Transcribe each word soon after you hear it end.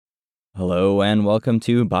Hello and welcome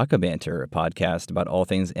to Baka Banter, a podcast about all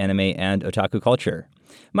things anime and otaku culture.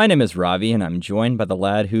 My name is Ravi, and I'm joined by the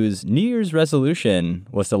lad whose New Year's resolution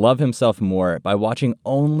was to love himself more by watching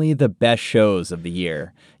only the best shows of the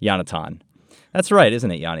year, Yanatan. That's right,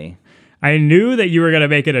 isn't it, Yanni? I knew that you were going to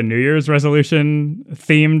make it a New Year's resolution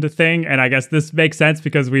themed thing, and I guess this makes sense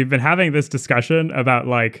because we've been having this discussion about,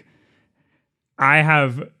 I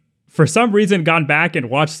have, for some reason, gone back and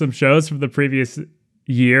watched some shows from the previous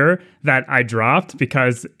year that I dropped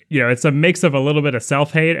because, it's a mix of a little bit of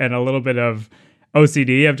self-hate and a little bit of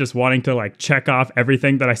OCD of just wanting to check off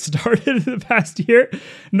everything that I started in the past year.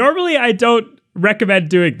 Normally, I don't recommend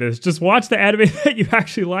doing this. Just watch the anime that you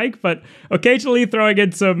actually like, but occasionally throwing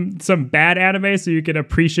in some bad anime so you can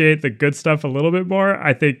appreciate the good stuff a little bit more,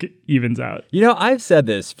 I think evens out. I've said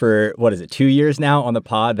this for, 2 years now on the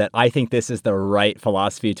pod that I think this is the right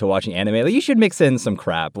philosophy to watching anime. You should mix in some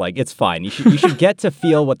crap. It's fine. You should get to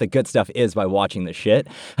feel what the good stuff is by watching the shit.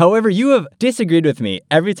 However, you have disagreed with me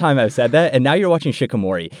every time I've said that, and now you're watching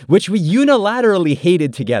Shikamori, which we unilaterally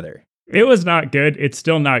hated together. It was not good. It's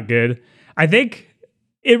still not good. I think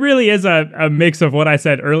it really is a mix of what I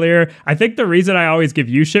said earlier. I think the reason I always give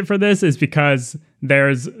you shit for this is because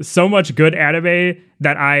there's so much good anime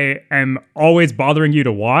that I am always bothering you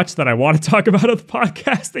to watch that I want to talk about on the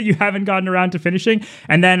podcast that you haven't gotten around to finishing.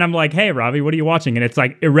 And then I'm like, hey, Ravi, what are you watching? And it's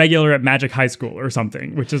Irregular at Magic High School or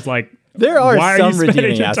something, which is there are why some are you spending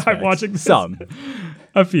redeeming your aspects. time watching this? Some.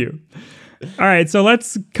 A few. All right, so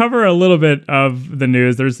let's cover a little bit of the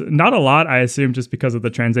news. There's not a lot, I assume, just because of the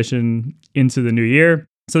transition into the new year.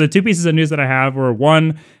 So the two pieces of news that I have were,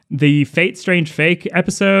 one, the Fate Strange Fake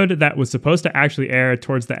episode that was supposed to actually air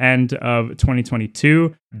towards the end of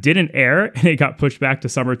 2022 didn't air, and it got pushed back to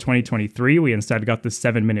summer 2023. We instead got the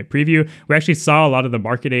 7-minute preview. We actually saw a lot of the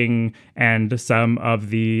marketing and some of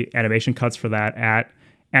the animation cuts for that at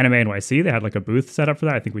Anime NYC. They had a booth set up for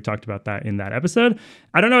that. I think we talked about that in that episode.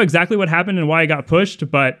 I don't know exactly what happened and why it got pushed,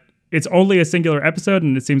 but it's only a singular episode,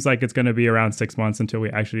 and it seems like it's going to be around 6 months until we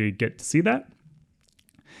actually get to see that.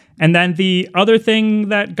 And then the other thing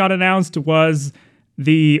that got announced was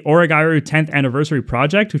the Origairu 10th anniversary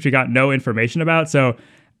project, which we got no information about. So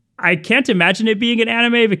I can't imagine it being an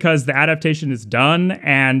anime because the adaptation is done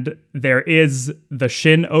and there is the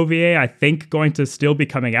Shin OVA, I think, going to still be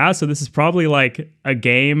coming out. So this is probably a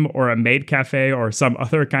game or a maid cafe or some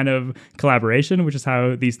other kind of collaboration, which is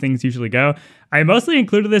how these things usually go. I mostly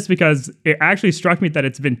included this because it actually struck me that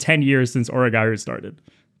it's been 10 years since Origairu started.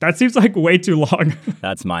 That seems way too long.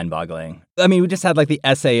 That's mind-boggling. I mean, we just had the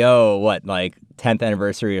SAO, 10th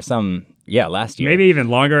anniversary or some, last year. Maybe even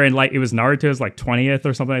longer, and it was Naruto's 20th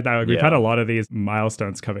or something like that. We've had a lot of these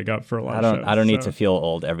milestones coming up for a lot of shows. I don't need to feel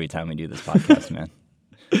old every time we do this podcast, man.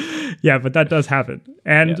 Yeah, but that does happen.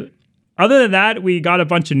 And other than that, we got a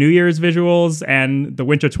bunch of New Year's visuals, and the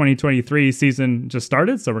winter 2023 season just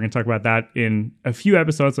started. So we're going to talk about that in a few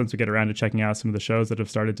episodes once we get around to checking out some of the shows that have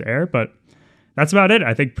started to air. But that's about it.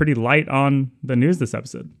 I think pretty light on the news this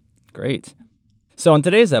episode. Great. So on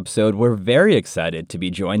today's episode, we're very excited to be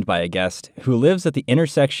joined by a guest who lives at the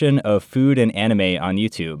intersection of food and anime on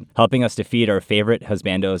YouTube, helping us to feed our favorite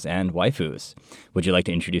husbandos and waifus. Would you like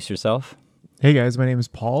to introduce yourself? Hey guys, my name is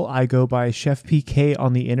Paul. I go by Chef PK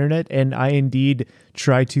on the internet, and I indeed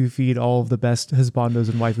try to feed all of the best husbandos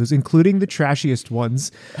and waifus, including the trashiest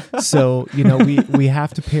ones. So, we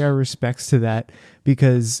have to pay our respects to that,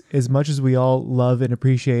 because as much as we all love and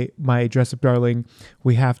appreciate my dress-up darling,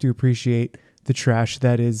 we have to appreciate the trash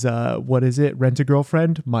that is,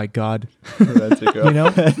 Rent-A-Girlfriend? My God.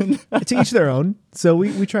 Rent-A-Girlfriend. To each their own. So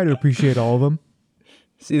we try to appreciate all of them.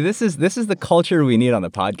 See, this is the culture we need on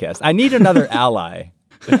the podcast. I need another ally.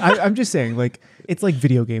 I'm just saying, it's like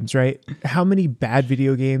video games, right? How many bad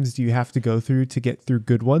video games do you have to go through to get through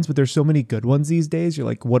good ones? But there's so many good ones these days. You're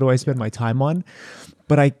like, what do I spend my time on?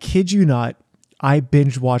 But I kid you not, I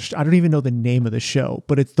binge watched, I don't even know the name of the show,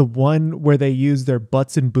 but it's the one where they use their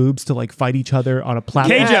butts and boobs to fight each other on a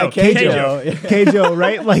platform. Keijo,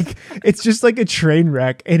 right? It's just a train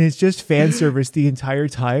wreck, and it's just fan service the entire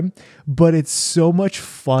time, but it's so much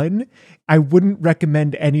fun. I wouldn't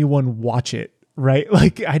recommend anyone watch it, right?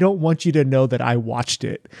 I don't want you to know that I watched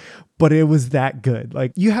it, but it was that good.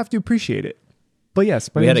 You have to appreciate it. But yes,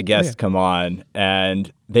 we had a guest come on,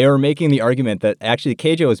 and they were making the argument that actually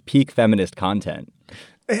Keijo is peak feminist content.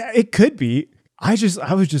 It could be. I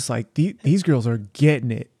was just like, these girls are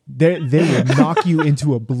getting it. They will knock you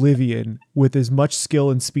into oblivion with as much skill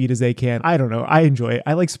and speed as they can. I don't know. I enjoy it.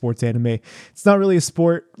 I like sports anime. It's not really a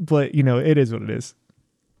sport, but it is what it is.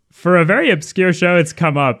 For a very obscure show, it's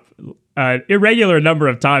come up an irregular number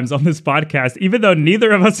of times on this podcast, even though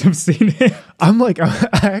neither of us have seen it. I'm like, I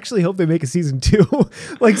actually hope they make a season 2.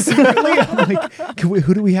 Like, secretly, I'm like,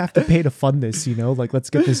 who do we have to pay to fund this? You know, like, let's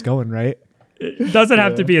get this going, right? It doesn't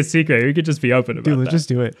have to be a secret. We could just be open about Dude, that. let's just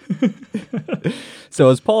do it. So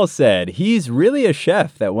as Paul said, he's really a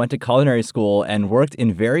chef that went to culinary school and worked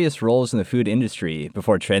in various roles in the food industry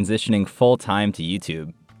before transitioning full-time to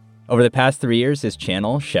YouTube. Over the past 3 years, his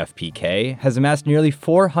channel, Chef PK, has amassed nearly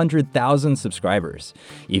 400,000 subscribers.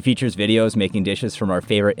 He features videos making dishes from our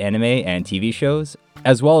favorite anime and TV shows,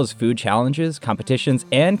 as well as food challenges, competitions,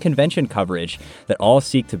 and convention coverage that all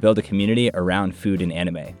seek to build a community around food and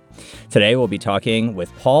anime. Today, we'll be talking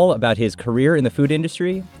with Paul about his career in the food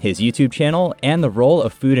industry, his YouTube channel, and the role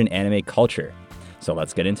of food in anime culture. So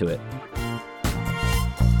let's get into it.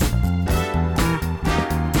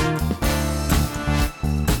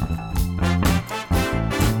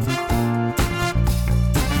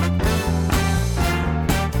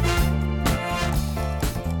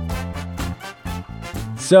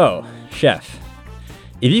 So, Chef,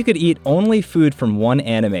 if you could eat only food from one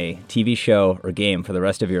anime, TV show, or game for the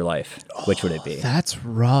rest of your life, which would it be? That's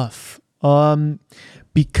rough.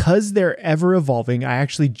 Because they're ever evolving, I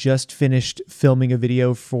actually just finished filming a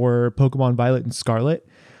video for Pokemon Violet and Scarlet,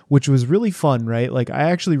 which was really fun, right? Like,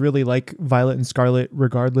 I actually really like Violet and Scarlet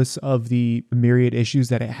regardless of the myriad issues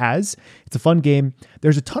that it has. It's a fun game.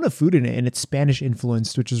 There's a ton of food in it, and it's Spanish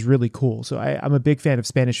influenced, which is really cool. So I'm a big fan of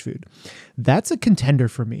Spanish food. That's a contender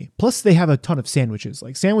for me. Plus, they have a ton of sandwiches.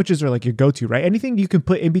 Like, sandwiches are like your go-to, right? Anything you can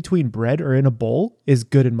put in between bread or in a bowl is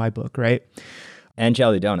good in my book, right? And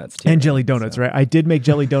jelly donuts, too. And jelly donuts, right? I did make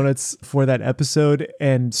jelly donuts for that episode,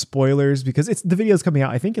 and spoilers, because the video's coming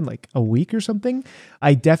out, I think, in like a week or something.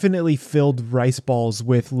 I definitely filled rice balls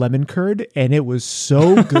with lemon curd, and it was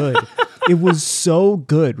so good. It was so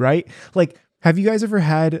good, right? Like, have you guys ever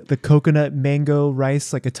had the coconut mango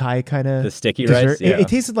rice, like a Thai kind of The sticky dessert? rice? Yeah. It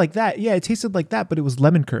tasted like that. Yeah, it tasted like that, but it was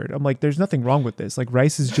lemon curd. I'm like, there's nothing wrong with this. Like,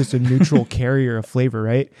 rice is just a neutral carrier of flavor,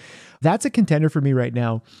 right? That's a contender for me right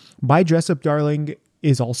now. My Dress Up Darling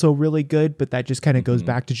is also really good, but that just kind of goes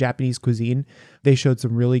back to Japanese cuisine. They showed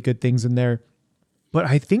some really good things in there. But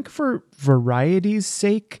I think for variety's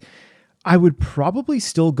sake, I would probably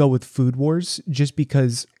still go with Food Wars, just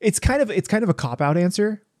because it's kind of a cop-out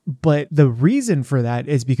answer. But the reason for that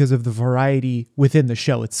is because of the variety within the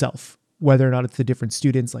show itself. Whether or not it's the different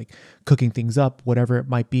students, like cooking things up, whatever it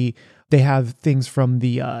might be. They have things from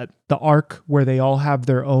the arc where they all have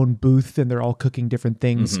their own booth and they're all cooking different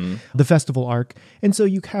things, the festival arc. And so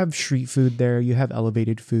you have street food there, you have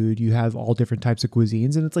elevated food, you have all different types of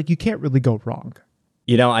cuisines, and it's like you can't really go wrong.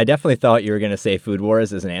 You know, I definitely thought you were going to say Food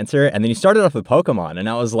Wars as an answer, and then you started off with Pokemon, and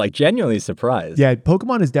I was like genuinely surprised. Yeah,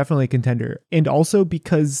 Pokemon is definitely a contender. And also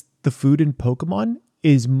because the food in Pokemon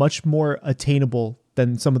is much more attainable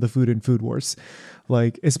than some of the food in Food Wars.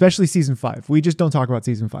 Like, especially season 5. We just don't talk about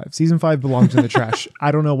season 5. Season 5 belongs in the trash.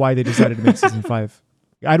 I don't know why they decided to make season 5.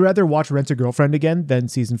 I'd rather watch Rent a Girlfriend again than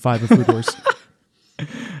season 5 of Food Wars.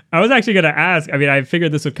 I was actually going to ask, I mean, I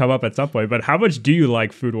figured this would come up at some point, but how much do you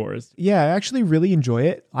like Food Wars? Yeah, I actually really enjoy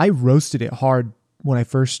it. I roasted it hard when I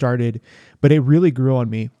first started, but it really grew on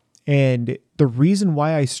me. And the reason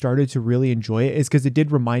why I started to really enjoy it is because it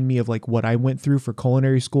did remind me of like what I went through for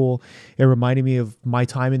culinary school. It reminded me of my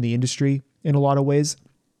time in the industry in a lot of ways,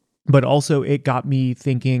 but also it got me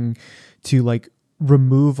thinking to like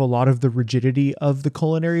remove a lot of the rigidity of the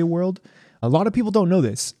culinary world. A lot of people don't know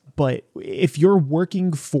this, but if you're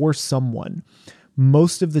working for someone,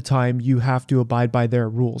 most of the time you have to abide by their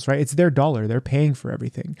rules, right? It's their dollar. They're paying for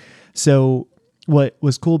everything. So what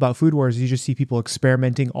was cool about Food Wars is you just see people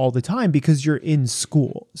experimenting all the time because you're in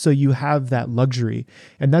school. So you have that luxury.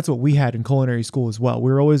 And that's what we had in culinary school as well.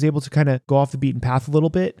 We were always able to kind of go off the beaten path a little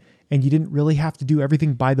bit, and you didn't really have to do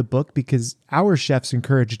everything by the book because our chefs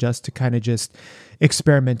encouraged us to kind of just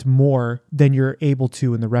experiment more than you're able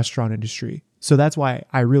to in the restaurant industry. So that's why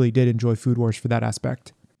I really did enjoy Food Wars for that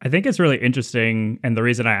aspect. I think it's really interesting, and the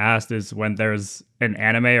reason I asked is when there's an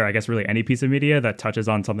anime, or I guess really any piece of media that touches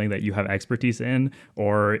on something that you have expertise in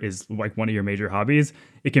or is like one of your major hobbies,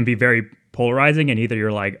 it can be very polarizing, and either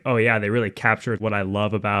you're like, oh yeah, they really captured what I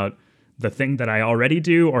love about the thing that I already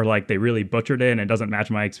do, or like they really butchered it and it doesn't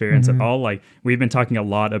match my experience at all. Like we've been talking a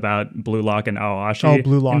lot about Blue Lock and Aoashi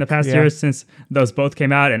in the past years since those both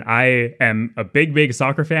came out, and I am a big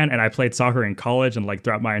soccer fan, and I played soccer in college and like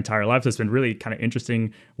throughout my entire life. So it's been really kind of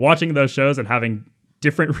interesting watching those shows and having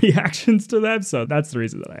different reactions to them. So that's the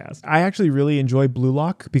reason that I asked. I actually really enjoy Blue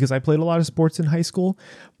Lock because I played a lot of sports in high school,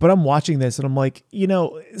 but I'm watching this and I'm like, you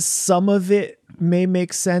know, some of it may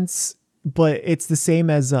make sense but it's the same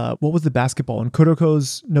as what was the basketball in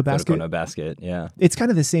Kuroko's No Basket? Kuroko no Basket, yeah. It's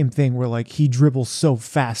kind of the same thing where like he dribbles so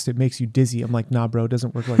fast it makes you dizzy. I'm like, nah, bro, it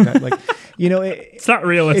doesn't work like that. Like, It's not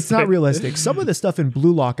realistic. It's not realistic. Some of the stuff in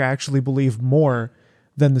Blue Lock I actually believe more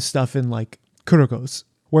than the stuff in like Kuroko's.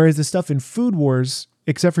 Whereas the stuff in Food Wars,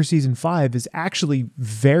 except for season 5, is actually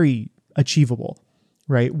very achievable,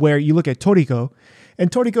 right? Where you look at Toriko, and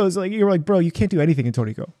Toriko is like, you're like, bro, you can't do anything in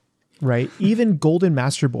Toriko, right? Even Golden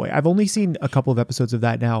Master Boy. I've only seen a couple of episodes of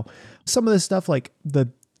that now. Some of the stuff like the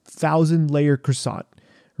 1,000-layer croissant,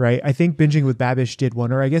 right? I think Binging with Babish did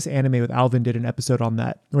one, or I guess Anime with Alvin did an episode on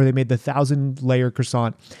that, where they made the 1,000-layer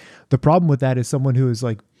croissant. The problem with that is someone who is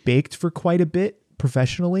like baked for quite a bit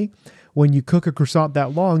professionally. When you cook a croissant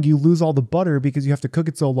that long, you lose all the butter because you have to cook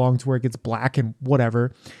it so long to where it gets black and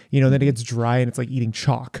whatever, then it gets dry and it's like eating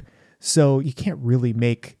chalk. So you can't really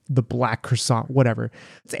make the black croissant, whatever.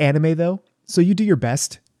 It's anime though. So you do your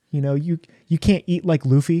best. You can't eat like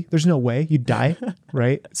Luffy. There's no way. You'd die,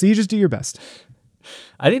 right? So you just do your best.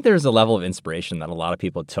 I think there's a level of inspiration that a lot of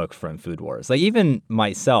people took from Food Wars. Like even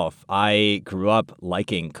myself, I grew up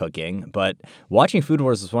liking cooking, but watching Food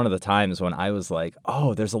Wars was one of the times when I was like,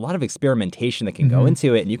 oh, there's a lot of experimentation that can go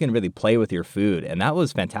into it and you can really play with your food. And that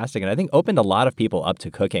was fantastic. And I think opened a lot of people up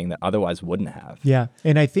to cooking that otherwise wouldn't have. Yeah.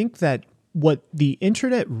 And I think that what the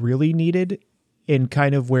internet really needed and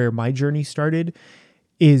kind of where my journey started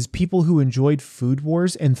is people who enjoyed Food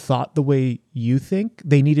Wars and thought the way you think.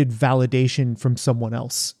 They needed validation from someone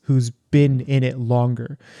else who's been in it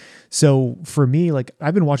longer. So for me, like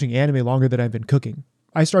I've been watching anime longer than I've been cooking.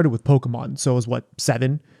 I started with Pokemon. So it was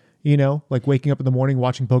 7, like waking up in the morning,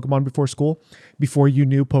 watching Pokemon before school, before you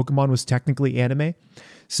knew Pokemon was technically anime.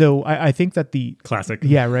 So I think that classic.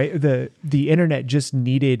 Yeah, right. The internet just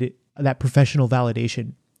needed that professional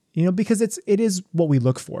validation, because it is what we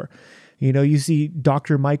look for. You see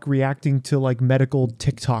Dr. Mike reacting to like medical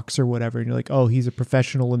TikToks or whatever, and you're like, oh, he's a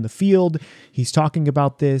professional in the field. He's talking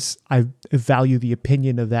about this. I value the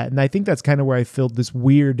opinion of that. And I think that's kind of where I filled this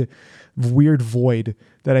weird void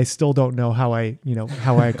that I still don't know how I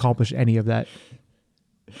accomplish any of that.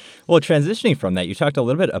 Well, transitioning from that, you talked a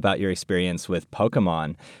little bit about your experience with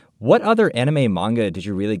Pokemon. What other anime manga did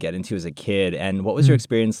you really get into as a kid? And what was your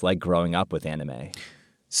experience like growing up with anime?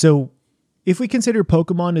 So if we consider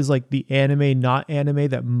Pokemon as like the anime, not anime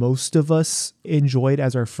that most of us enjoyed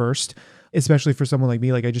as our first, especially for someone like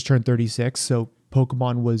me, like I just turned 36, so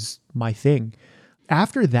Pokemon was my thing.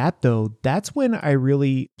 After that, though, that's when I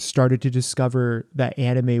really started to discover that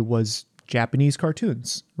anime was Japanese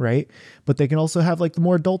cartoons, right? But they can also have like the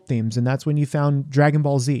more adult themes, and that's when you found Dragon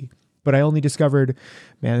Ball Z. But I only discovered,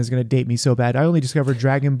 man, this is going to date me so bad. I only discovered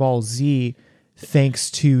Dragon Ball Z thanks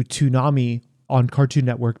to Toonami on Cartoon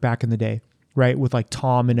Network back in the day. Right, with like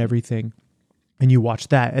Tom and everything, and you watch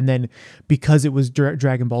that, and then because it was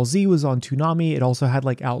Dragon Ball Z was on Toonami, it also had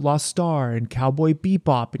like Outlaw Star and Cowboy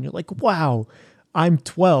Bebop, and you're like, wow, I'm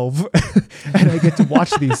 12 and I get to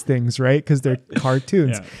watch these things, right? Because they're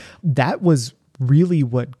cartoons. Yeah. That was really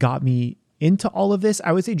what got me into all of this.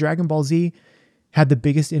 I would say Dragon Ball Z had the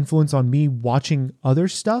biggest influence on me watching other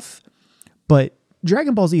stuff, but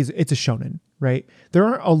Dragon Ball Z it's a shonen, right? There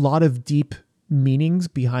aren't a lot of deep meanings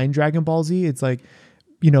behind Dragon Ball Z. It's like,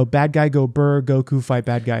 bad guy go burr, Goku fight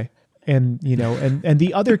bad guy. And, and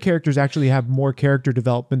the other characters actually have more character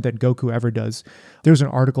development than Goku ever does. There's an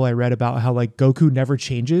article I read about how like Goku never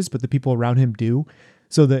changes, but the people around him do.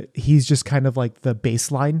 So that he's just kind of like the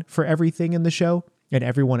baseline for everything in the show, and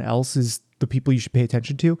everyone else is the people you should pay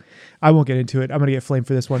attention to. I won't get into it. I'm going to get flamed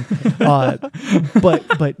for this one.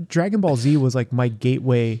 But Dragon Ball Z was like my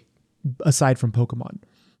gateway aside from Pokemon.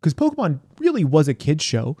 Because Pokemon really was a kid's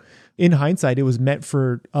show. In hindsight, it was meant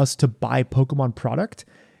for us to buy Pokemon product.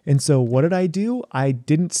 And so what did I do? I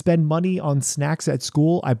didn't spend money on snacks at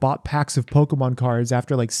school. I bought packs of Pokemon cards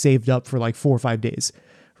after like saved up for like 4 or 5 days,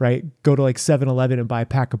 right? Go to like 7-Eleven and buy a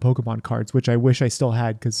pack of Pokemon cards, which I wish I still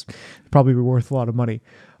had because probably were worth a lot of money.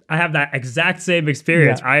 I have that exact same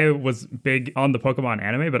experience. Yeah. I was big on the Pokemon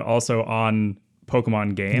anime, but also on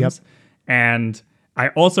Pokemon games. Yep. And I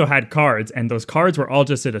also had cards, and those cards were all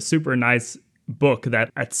just in a super nice book that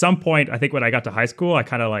at some point, I think when I got to high school, I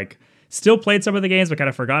kind of like still played some of the games, but kind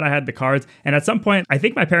of forgot I had the cards. And at some point, I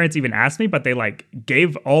think my parents even asked me, but they like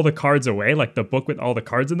gave all the cards away, like the book with all the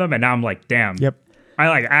cards in them. And now I'm like, damn. Yep.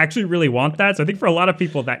 I actually really want that. So I think for a lot of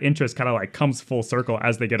people, that interest kind of like comes full circle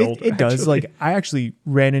as they get older. It does. Like I actually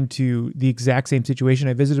ran into the exact same situation.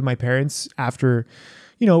 I visited my parents after,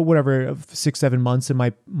 6-7 months, and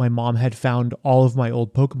my mom had found all of my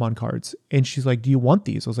old Pokemon cards, and she's like, do you want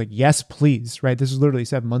these? I was like, yes, please. Right. This was literally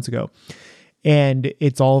 7 months ago. And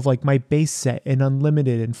it's all of like my base set and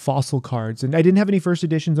unlimited and fossil cards. And I didn't have any first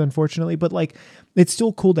editions, unfortunately, but like it's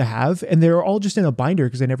still cool to have. And they're all just in a binder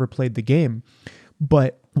because I never played the game.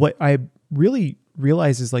 But what I really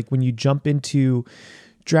realize is like when you jump into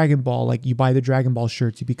Dragon Ball, like you buy the Dragon Ball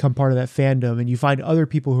shirts, you become part of that fandom and you find other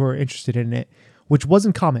people who are interested in it, which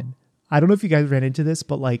wasn't common. I don't know if you guys ran into this,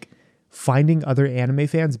 but like finding other anime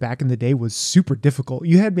fans back in the day was super difficult.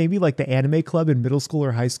 You had maybe like the anime club in middle school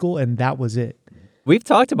or high school, and that was it. We've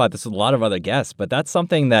talked about this with a lot of other guests, but that's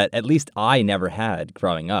something that at least I never had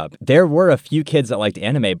growing up. There were a few kids that liked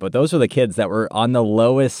anime, but those were the kids that were on the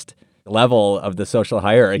lowest level of the social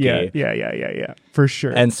hierarchy. Yeah. For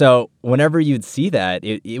sure. And so whenever you'd see that,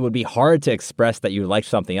 it would be hard to express that you liked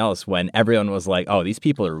something else when everyone was like, oh, these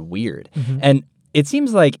people are weird. And it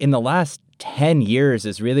seems like in the last 10 years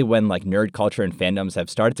is really when like nerd culture and fandoms have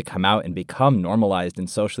started to come out and become normalized and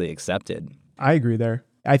socially accepted. I agree there.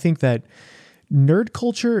 I think that nerd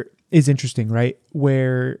culture is interesting, right?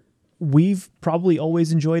 Where we've probably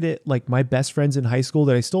always enjoyed it. Like my best friends in high school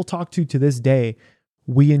that I still talk to this day,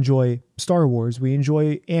 we enjoy Star Wars, we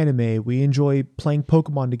enjoy anime, we enjoy playing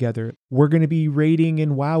Pokemon together. We're going to be raiding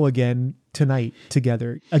in WoW again tonight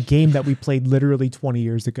together, a game that we played literally 20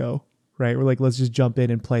 years ago, right? We're like, let's just jump in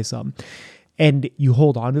and play some. And you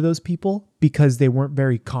hold on to those people because they weren't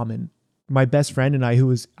very common. My best friend and I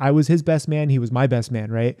was his best man, he was my best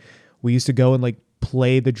man, right? We used to go and like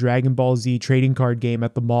play the Dragon Ball Z trading card game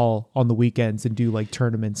at the mall on the weekends and do like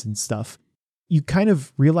tournaments and stuff. You kind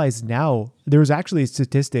of realize now there was actually a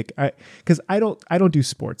statistic because I don't do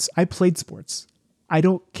sports. I played sports. I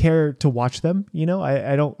don't care to watch them. You know,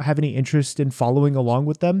 I don't have any interest in following along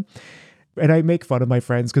with them. And I make fun of my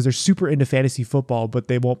friends because they're super into fantasy football, but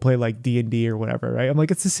they won't play like D&D or whatever, right? I'm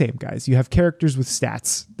like, it's the same, guys. You have characters with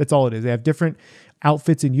stats. That's all it is. They have different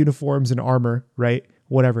outfits and uniforms and armor, right?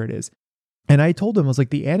 Whatever it is. And I told them, I was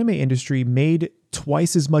like, the anime industry made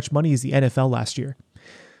twice as much money as the NFL last year.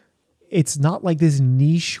 It's not like this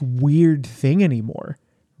niche, weird thing anymore,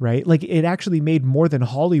 right? Like it actually made more than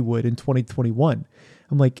Hollywood in 2021.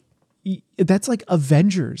 I'm like, that's like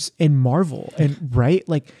Avengers and Marvel and right?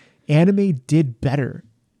 Like anime did better.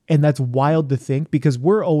 And that's wild to think because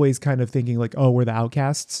we're always kind of thinking like, oh, we're the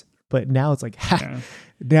outcasts. But now it's like,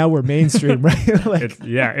 now we're mainstream, right? Like,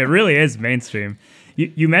 it really is mainstream.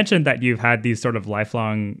 You mentioned that you've had these sort of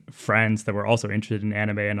lifelong friends that were also interested in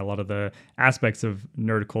anime and a lot of the aspects of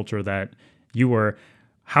nerd culture that you were.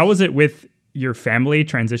 How was it with your family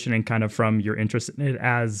transitioning kind of from your interest in it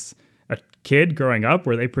as a kid growing up?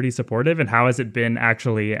 Were they pretty supportive? And how has it been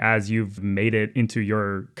actually as you've made it into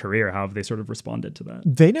your career? How have they sort of responded to that?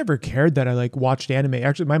 They never cared that I like watched anime.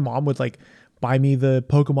 Actually, my mom would like buy me the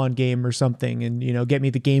Pokemon game or something and, you know, get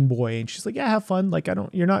me the Game Boy. And she's like, yeah, have fun. Like,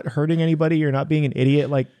 you're not hurting anybody. You're not being an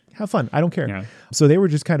idiot. Like, have fun. I don't care. Yeah. So they were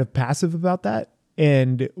just kind of passive about that.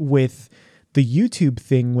 And with the YouTube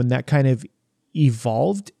thing, when that kind of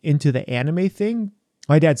evolved into the anime thing,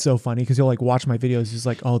 my dad's so funny because he'll like watch my videos. He's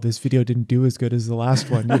like, oh, this video didn't do as good as the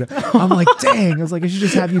last one. You know? I'm like, dang. I was like, I should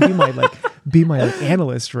just have you be my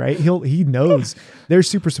analyst, right? He knows. They're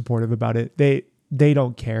super supportive about it. They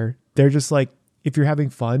don't care. They're just like, if you're having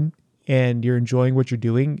fun and you're enjoying what you're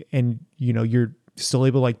doing and, you know, you're still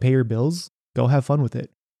able to like pay your bills, go have fun with it.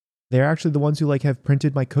 They're actually the ones who like have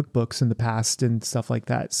printed my cookbooks in the past and stuff like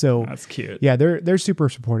that. So that's cute. Yeah, they're super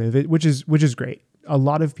supportive, which is great. A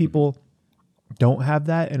lot of people don't have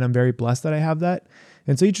that, and I'm very blessed that I have that.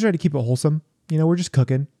 And so you just try to keep it wholesome. You know, we're just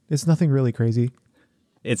cooking. It's nothing really crazy.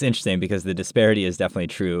 It's interesting because the disparity is definitely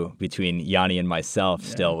true between Yanni and myself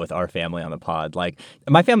still with our family on the pod. Like,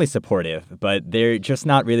 my family's supportive, but they're just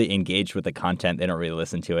not really engaged with the content. They don't really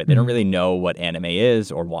listen to it. They don't really know what anime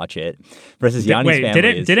is or watch it. Versus Yanni's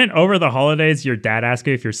family. Didn't over the holidays your dad ask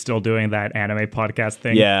you if you're still doing that anime podcast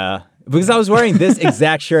thing? Yeah. Because I was wearing this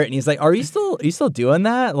exact shirt and he's like, are you still doing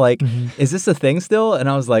that? Like, is this a thing still? And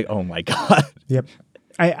I was like, oh my God. Yep.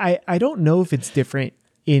 I don't know if it's different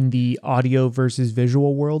in the audio versus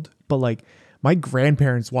visual world, but like my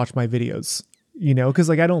grandparents watch my videos, you know, because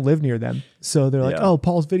like I don't live near them. So they're like, oh,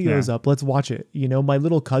 Paul's video is up. Let's watch it. You know, my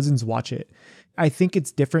little cousins watch it. I think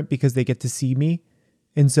it's different because they get to see me.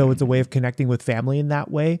 And so it's a way of connecting with family in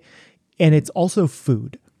that way. And it's also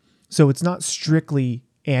food. So it's not strictly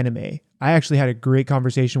anime. I actually had a great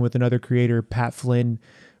conversation with another creator, Pat Flynn,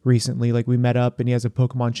 recently. Like we met up and he has a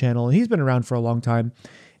Pokemon channel and he's been around for a long time.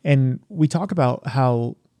 And we talk about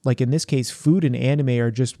how, like in this case, food and anime are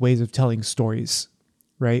just ways of telling stories,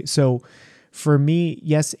 right? So for me,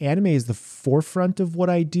 yes, anime is the forefront of what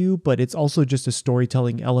I do, but it's also just a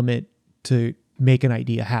storytelling element to make an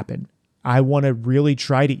idea happen. I want to really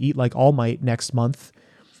try to eat like All Might next month.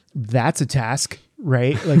 that's a task,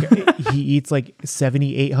 right? Like he eats like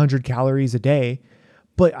 7,800 calories a day,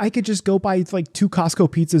 but I could just go buy like 2 Costco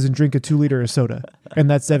pizzas and drink a 2-liter of soda, and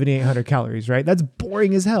that's 7,800 calories, right? That's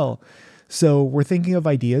boring as hell. So we're thinking of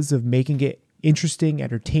ideas of making it interesting,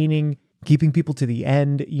 entertaining, keeping people to the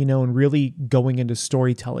end, and really going into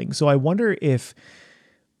storytelling. So I wonder if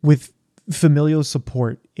with familial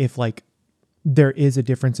support, if like there is a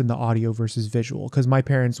difference in the audio versus visual, because my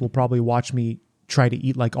parents will probably watch me try to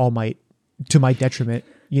eat like All Might to my detriment,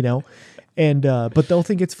 and but they'll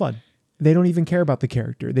think it's fun. They don't even care about the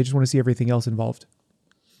character. They just want to see everything else involved.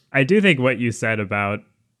 I do think what you said about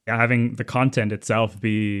having the content itself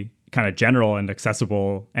be kind of general and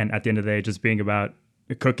accessible, and at the end of the day just being about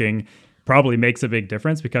cooking, probably makes a big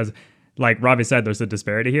difference, because like Ravi said, there's a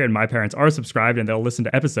disparity here, and my parents are subscribed and they'll listen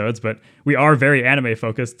to episodes, but we are very anime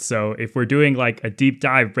focused. So if we're doing like a deep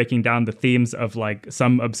dive breaking down the themes of like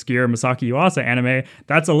some obscure Masaki Yuasa anime,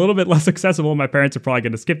 that's a little bit less accessible. My parents are probably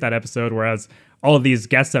going to skip that episode. Whereas all of these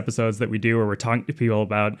guest episodes that we do where we're talking to people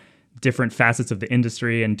about different facets of the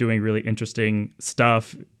industry and doing really interesting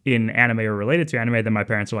stuff in anime or related to anime, then my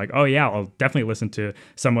parents are like, oh yeah, I'll definitely listen to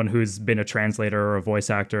someone who's been a translator or a voice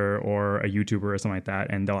actor or a YouTuber or something like that,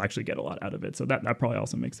 and they'll actually get a lot out of it. So that probably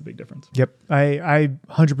also makes a big difference. Yep, I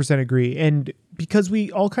 100% agree. And because we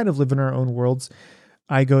all kind of live in our own worlds,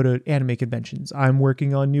 I go to anime conventions. I'm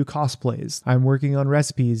working on new cosplays. I'm working on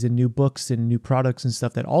recipes and new books and new products and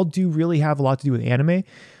stuff that all do really have a lot to do with anime.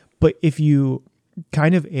 But if you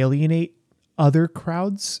kind of alienate other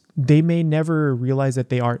crowds, they may never realize that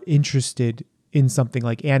they are interested in something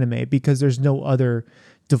like anime because there's no other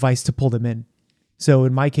device to pull them in. So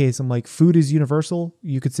in my case, I'm like, food is universal.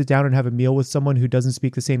 You could sit down and have a meal with someone who doesn't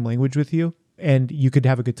speak the same language with you, and you could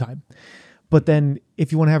have a good time. But then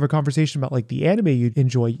if you want to have a conversation about like the anime you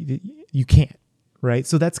enjoy, you can't, right?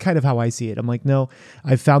 So that's kind of how I see it. I'm like, no,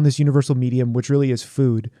 I've found this universal medium, which really is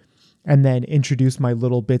food, and then introduce my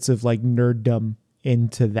little bits of like nerddom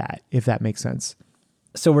into that, if that makes sense.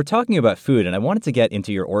 So we're talking about food, and I wanted to get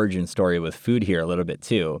into your origin story with food here a little bit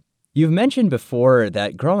too. You've mentioned before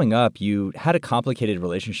that growing up, you had a complicated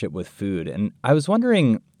relationship with food, and I was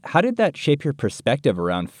wondering, how did that shape your perspective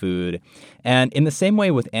around food? And in the same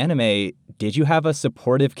way with anime, did you have a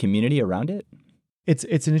supportive community around it? It's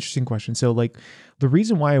an interesting question. So like the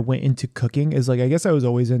reason why I went into cooking is like, I guess I was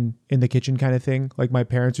always in the kitchen kind of thing. Like my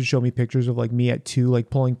parents would show me pictures of like me at 2, like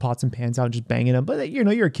pulling pots and pans out and just banging them. But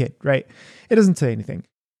you're a kid, right? It doesn't say anything.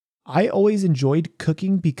 I always enjoyed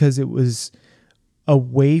cooking because it was a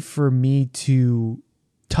way for me to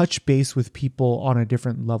touch base with people on a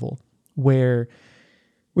different level, where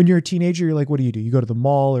when you're a teenager, you're like, what do? You go to the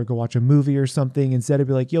mall or go watch a movie or something, instead of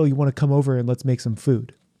be like, yo, you want to come over and let's make some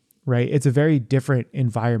food, right? It's a very different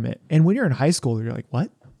environment. And when you're in high school, you're like, what?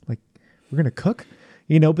 Like, we're going to cook?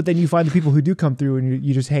 But then you find the people who do come through and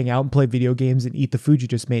you just hang out and play video games and eat the food you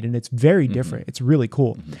just made. And it's very different. It's really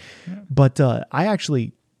cool. Yeah. But I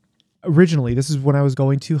actually, originally, this is when I was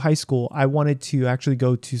going to high school, I wanted to actually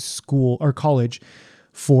go to school or college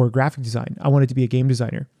for graphic design. I wanted to be a game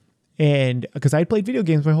designer. And because I'd played video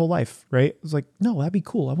games my whole life, right? I was like, no, that'd be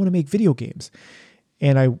cool. I want to make video games.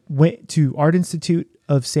 And I went to Art Institute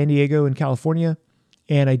of San Diego in California,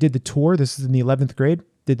 and I did the tour. This is in the 11th grade,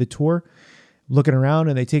 did the tour, looking around,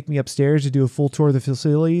 and they take me upstairs to do a full tour of the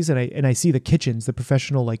facilities. And I see the kitchens, the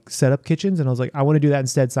professional like setup kitchens. And I was like, I want to do that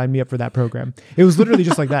instead. Sign me up for that program. It was literally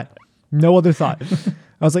just like that. No other thought.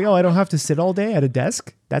 I was like, oh, I don't have to sit all day at a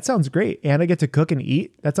desk. That sounds great. And I get to cook and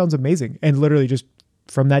eat. That sounds amazing. And literally just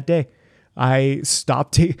from that day, I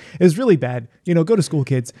stopped. It was really bad. Go to school,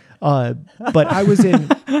 kids. But I was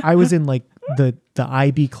in like the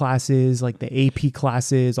IB classes, like the AP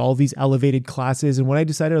classes, all these elevated classes. And when I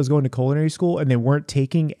decided I was going to culinary school and they weren't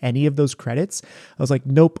taking any of those credits, I was like,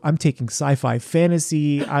 nope, I'm taking sci-fi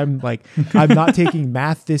fantasy. I'm not taking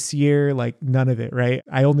math this year, like none of it, right?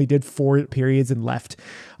 I only did 4 periods and left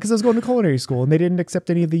because I was going to culinary school and they didn't accept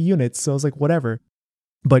any of the units. So I was like, whatever.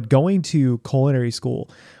 But going to culinary school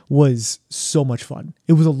was so much fun.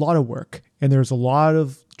 It was a lot of work and there was a lot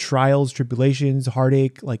of trials, tribulations,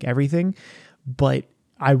 heartache, like everything. But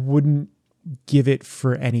I wouldn't give it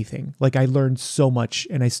for anything. Like I learned so much,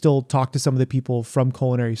 and I still talk to some of the people from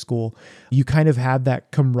culinary school. You kind of have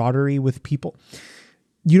that camaraderie with people.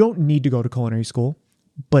 You don't need to go to culinary school,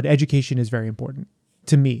 but education is very important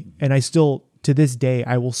to me. And I still, to this day,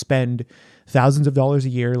 I will spend thousands of dollars a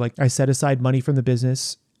year. Like I set aside money from the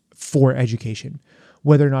business for education,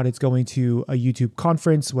 whether or not it's going to a YouTube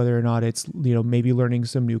conference, whether or not it's, maybe learning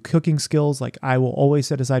some new cooking skills. Like I will always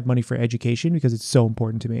set aside money for education because it's so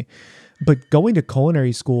important to me. But going to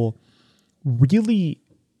culinary school really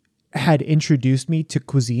had introduced me to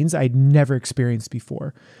cuisines I'd never experienced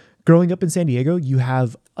before. Growing up in San Diego, you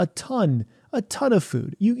have a ton of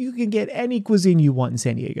food. You can get any cuisine you want in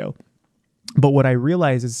San Diego. But what I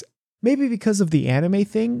realize is maybe because of the anime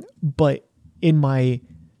thing, but in my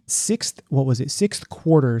sixth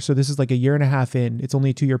quarter, so this is like a year and a half in, it's only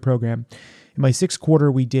a 2-year program. In my sixth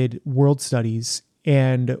quarter, we did world studies,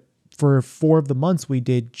 and for 4 of the months, we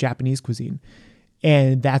did Japanese cuisine.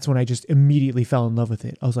 And that's when I just immediately fell in love with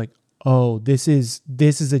it. I was like, oh, this is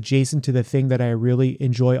adjacent to the thing that I really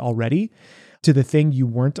enjoy already, to the thing you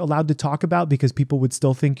weren't allowed to talk about because people would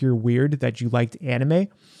still think you're weird that you liked anime.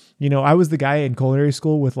 You know, I was the guy in culinary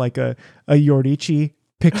school with like a Yorichi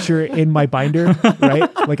picture in my binder,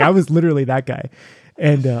 right? Like I was literally that guy.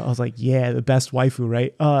 And I was like, yeah, the best waifu,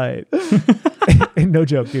 right? And no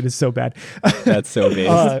joke, dude, it's so bad. That's so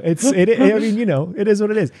based. I mean, you know, it is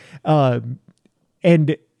what it is.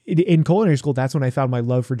 And in culinary school, that's when I found my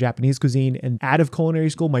love for Japanese cuisine. And out of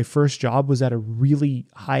culinary school, my first job was at a really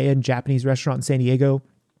high-end Japanese restaurant in San Diego.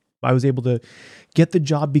 I was able to get the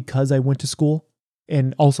job because I went to school.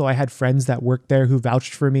 And also I had friends that worked there who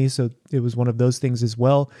vouched for me. So it was one of those things as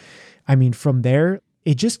well. I mean, from there,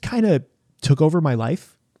 it just kind of took over my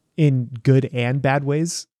life in good and bad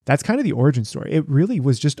ways. That's kind of the origin story. It really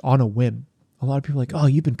was just on a whim. A lot of people are like, oh,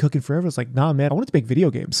 you've been cooking forever. It's like, nah, man, I wanted to make video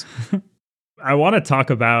games. I want to talk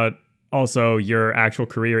about also your actual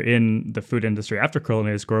career in the food industry after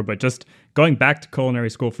culinary school, but just going back to culinary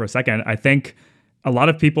school for a second, I think a lot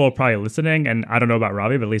of people are probably listening, and I don't know about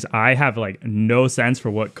Ravi, but at least I have like no sense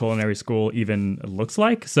for what culinary school even looks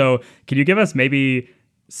like. So can you give us maybe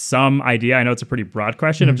some idea? I know it's a pretty broad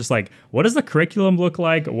question of just like, what does the curriculum look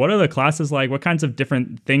like? What are the classes like? What kinds of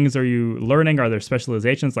different things are you learning? Are there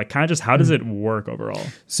specializations? Like kind of just how does it work overall?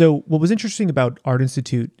 So what was interesting about Art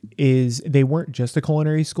Institute is they weren't just a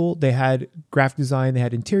culinary school. They had graphic design, they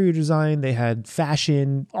had interior design, they had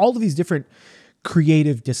fashion, all of these different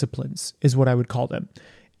creative disciplines is what I would call them.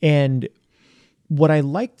 And what I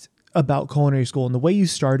liked about culinary school and the way you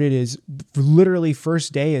started is literally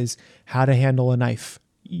first day is how to handle a knife.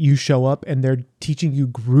 You show up and they're teaching you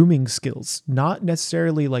grooming skills, not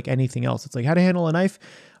necessarily like anything else. It's like how to handle a knife.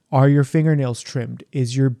 Are your fingernails trimmed?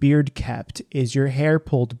 Is your beard kept? Is your hair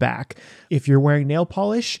pulled back? If you're wearing nail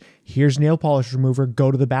polish, here's nail polish remover. Go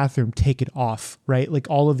to the bathroom, take it off, right? Like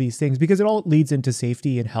all of these things, because it all leads into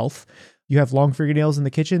safety and health. You have long fingernails in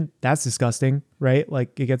the kitchen. That's disgusting, right?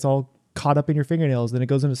 Like it gets all caught up in your fingernails, then it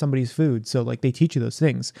goes into somebody's food. So like they teach you those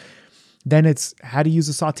things. Then it's how to use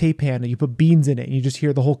a saute pan and you put beans in it and you just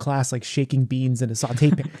hear the whole class like shaking beans in a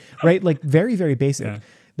saute pan, right? Like very, very basic. Yeah.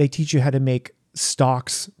 They teach you how to make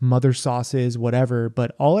stocks, mother sauces, whatever.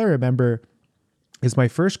 But all I remember is my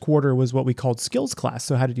first quarter was what we called skills class.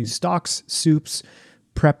 So how to do stocks, soups,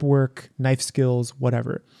 prep work, knife skills,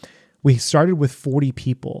 whatever. We started with 40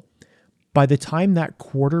 people. By the time that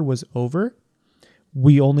quarter was over,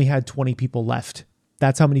 we only had 20 people left.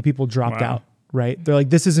 That's how many people dropped out. Right? They're like,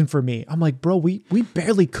 this isn't for me. I'm like, bro, we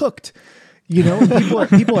barely cooked, you know, and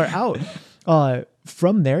people are out.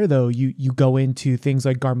 From there though, you go into things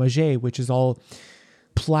like garde-manger, which is all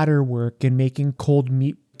platter work and making cold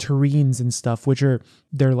meat terrines and stuff,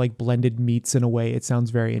 they're like blended meats in a way. It sounds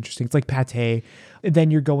very interesting. It's like pate. And then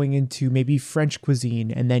you're going into maybe French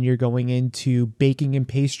cuisine, and then you're going into baking and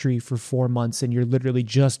pastry for 4 months, and you're literally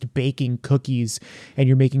just baking cookies, and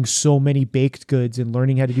you're making so many baked goods and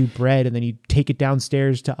learning how to do bread. And then you take it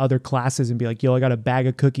downstairs to other classes and be like, yo, I got a bag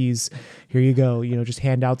of cookies. Here you go. You know, just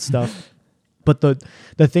hand out stuff. But the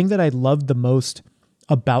thing that I loved the most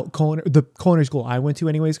about the culinary school I went to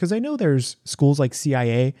anyways, because I know there's schools like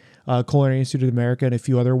CIA, Culinary Institute of America, and a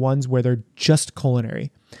few other ones where they're just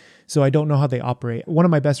culinary. So I don't know how they operate. One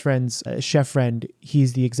of my best friends, a chef friend,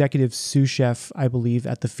 he's the executive sous chef, I believe,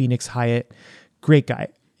 at the Phoenix Hyatt. Great guy.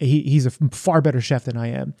 He's a far better chef than I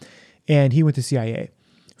am. And he went to CIA.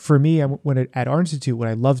 For me, at Art Institute, what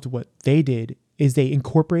I loved what they did is they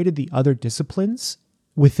incorporated the other disciplines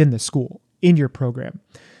within the school in your program.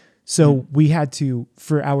 So we had to,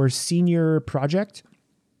 for our senior project,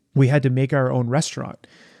 we had to make our own restaurant.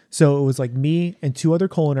 So it was like me and 2 other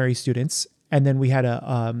culinary students. And then we had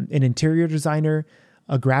an interior designer,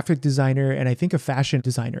 a graphic designer, and I think a fashion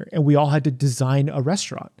designer. And we all had to design a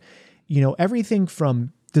restaurant. You know, everything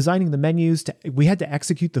from designing the menus to, we had to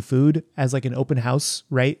execute the food as like an open house,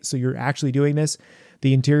 right? So you're actually doing this.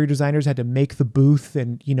 The interior designers had to make the booth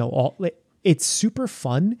and, you know, it's super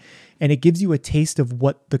fun. And it gives you a taste of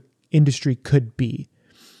what the industry could be.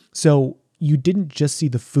 So you didn't just see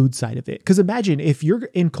the food side of it. Because imagine if you're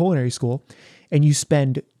in culinary school and you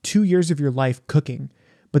spend 2 years of your life cooking,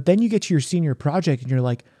 but then you get to your senior project and you're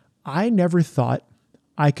like, I never thought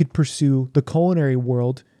I could pursue the culinary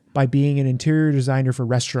world by being an interior designer for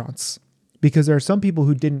restaurants. Because there are some people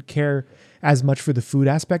who didn't care as much for the food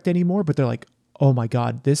aspect anymore, but they're like, oh my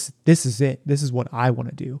God, this is it. This is what I want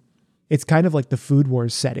to do. It's kind of like the Food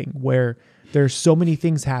Wars setting where there's so many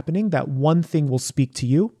things happening that one thing will speak to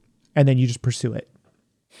you and then you just pursue it.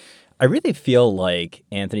 I really feel like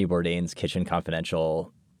Anthony Bourdain's Kitchen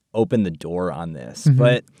Confidential opened the door on this.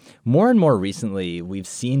 But more and more recently, we've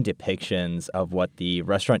seen depictions of what the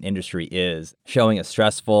restaurant industry is, showing a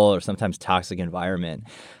stressful or sometimes toxic environment.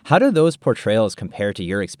 How do those portrayals compare to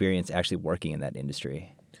your experience actually working in that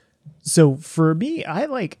industry? So for me, I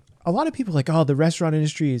like a lot of people like, oh, the restaurant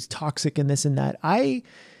industry is toxic and this and that. I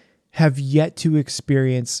have yet to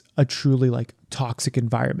experience a truly like toxic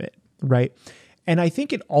environment, right? And I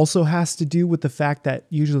think it also has to do with the fact that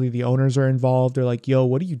usually the owners are involved. They're like, yo,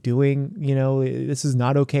 what are you doing? You know, this is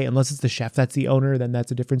not okay. Unless it's the chef that's the owner, then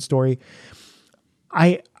that's a different story.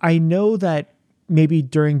 I know that maybe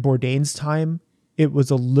during Bourdain's time, it was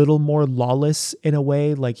a little more lawless in a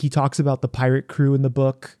way. Like he talks about the pirate crew in the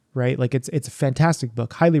book, right? Like it's a fantastic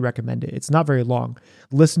book. Highly recommend it. It's not very long.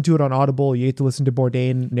 Listen to it on Audible. You get to listen to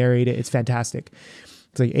Bourdain narrate it. It's fantastic.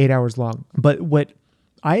 It's like 8 hours long. But what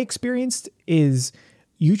I experienced is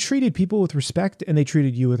you treated people with respect and they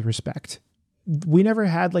treated you with respect. We never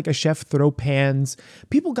had like a chef throw pans.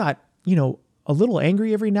 People got, you know, a little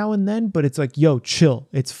angry every now and then, but it's like, yo, chill.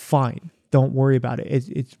 It's fine. Don't worry about it.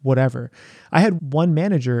 It's whatever. I had one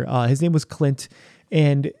manager, his name was Clint,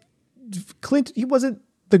 and Clint, he wasn't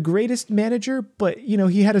the greatest manager, but you know,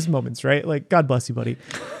 he had his moments, right? Like, God bless you, buddy.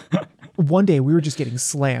 One day we were just getting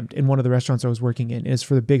slammed in one of the restaurants I was working in. And it's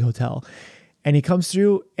for the big hotel. And he comes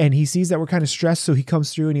through and he sees that we're kind of stressed. So he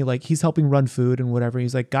comes through and he's helping run food and whatever.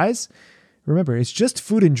 He's like, guys, remember, it's just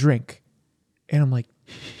food and drink. And I'm like,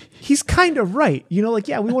 he's kind of right. You know, like,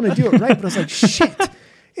 yeah, we want to do it right. But I was like, shit,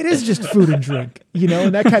 it is just food and drink, you know?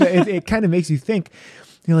 And that kind of, it kind of makes you think,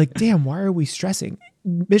 you're like, damn, why are we stressing?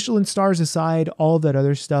 Michelin stars aside, all of that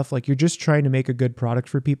other stuff, like you're just trying to make a good product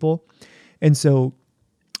for people. And so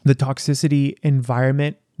the toxicity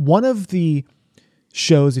environment, one of the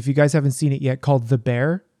shows, if you guys haven't seen it yet, called The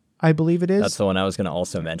Bear, I believe it is. That's the one I was going to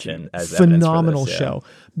also mention as phenomenal evidence for this, show.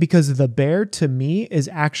 Because The Bear to me is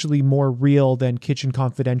actually more real than Kitchen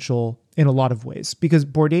Confidential in a lot of ways. Because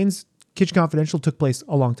Bourdain's Kitchen Confidential took place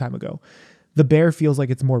a long time ago. The Bear feels like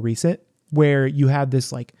it's more recent, where you have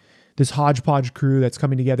this like this hodgepodge crew that's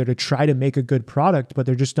coming together to try to make a good product, but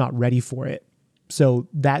they're just not ready for it. So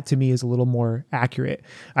that to me is a little more accurate.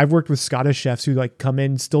 I've worked with Scottish chefs who like come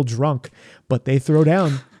in still drunk, but they throw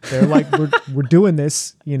down. They're like, we're doing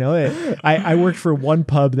this. You know, I worked for one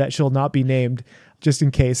pub that shall not be named just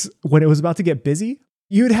in case. When it was about to get busy,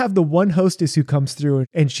 you'd have the one hostess who comes through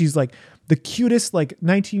and she's like the cutest, like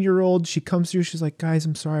 19-year-old. She comes through. She's like, guys,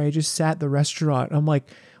 I'm sorry. I just sat at the restaurant. I'm like,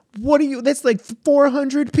 what are you? That's like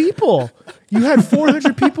 400 people. You had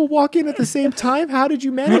 400 people walk in at the same time. How did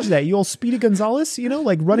you manage that? You all Speedy Gonzalez, you know,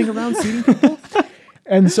 like running around seating people.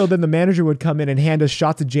 And so then the manager would come in and hand us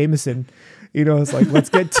shots of Jameson. You know, it's like, let's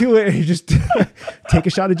get to it. And you just take a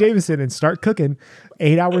shot of Jameson and start cooking.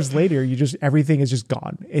 8 hours later, everything is just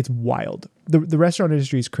gone. It's wild. The restaurant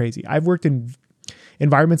industry is crazy. I've worked in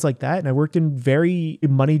environments like that, and I worked in very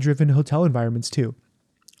money-driven hotel environments too.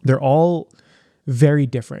 They're all very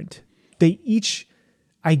different. They each,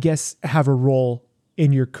 I guess, have a role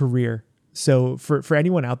in your career. So for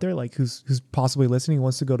anyone out there, like who's possibly listening,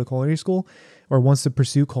 wants to go to culinary school or wants to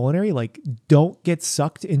pursue culinary, like don't get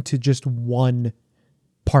sucked into just one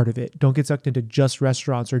part of it. Don't get sucked into just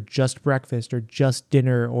restaurants or just breakfast or just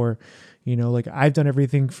dinner, or, you know, like I've done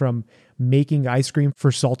everything from making ice cream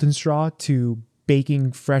for Salt and Straw to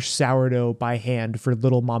baking fresh sourdough by hand for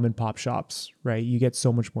little mom and pop shops, right? You get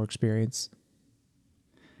so much more experience.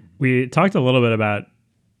 We talked a little bit about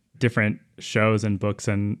different shows and books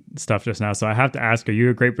and stuff just now. So I have to ask, are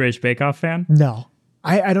you a Great British Bake Off fan? No,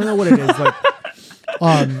 I don't know what it is. Like,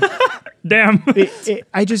 damn.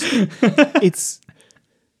 It's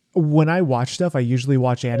when I watch stuff, I usually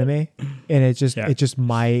watch anime, and it's just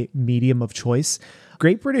my medium of choice.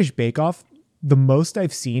 Great British Bake Off, the most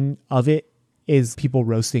I've seen of it is people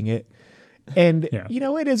roasting it. And you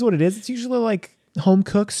know, it is what it is. It's usually like home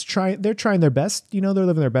cooks they're trying their best, you know, they're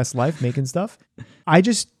living their best life making stuff. I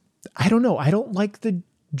don't know. I don't like the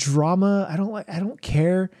drama. I don't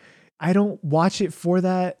care. I don't watch it for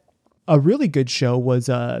that. A really good show was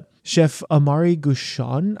Chef Amari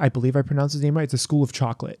Gouchon. I believe I pronounced his name right. It's A School of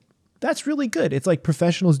Chocolate. That's really good. It's like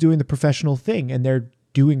professionals doing the professional thing, and they're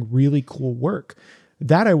doing really cool work.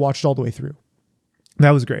 That I watched all the way through.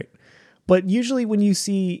 That was great. But usually when you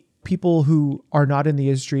see people who are not in the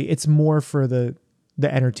industry, it's more for the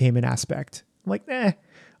the entertainment aspect. I'm like,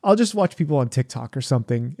 I'll just watch people on TikTok or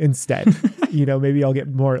something instead. Maybe I'll get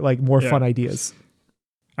more fun ideas.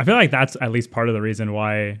 I feel like that's at least part of the reason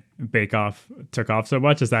why Bake Off took off so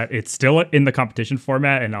much, is that it's still in the competition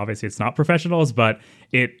format, and obviously it's not professionals, but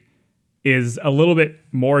it is a little bit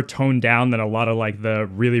more toned down than a lot of like the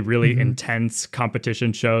really, really intense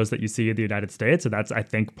competition shows that you see in the United States. So that's, I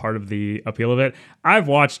think, part of the appeal of it. I've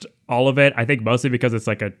watched all of it, I think mostly because it's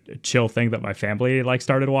like a chill thing that my family like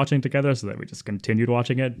started watching together, so that we just continued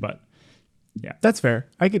watching it. But yeah, that's fair.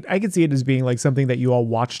 I could see it as being like something that you all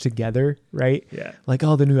watch together, right? Yeah. Like,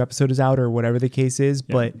 oh, the new episode is out or whatever the case is.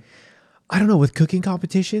 Yeah. But I don't know, with cooking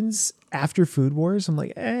competitions after Food Wars, I'm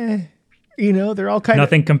like, they're all kind of...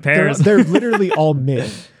 Nothing compares. They're literally all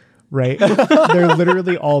mid, right? They're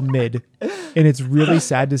literally all mid. And it's really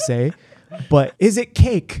sad to say, but is it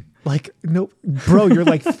cake? Like, no, bro, you're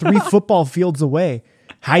like 3 football fields away.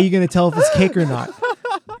 How are you going to tell if it's cake or not?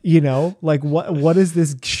 Like what is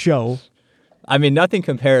this show? I mean, nothing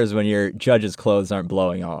compares when your judge's clothes aren't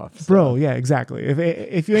blowing off. So. Bro, yeah, exactly.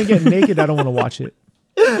 If you ain't getting naked, I don't want to watch it.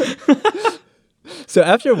 So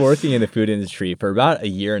after working in the food industry for about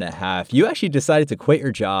 1.5 years, you actually decided to quit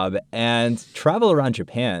your job and travel around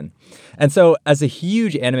Japan. And so as a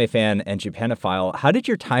huge anime fan and Japanophile, how did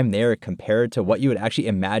your time there compare to what you had actually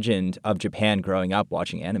imagined of Japan growing up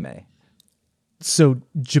watching anime? So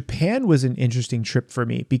Japan was an interesting trip for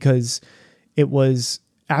me because it was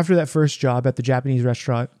after that first job at the Japanese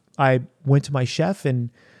restaurant, I went to my chef and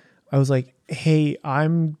I was like, hey,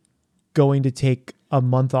 I'm going to take a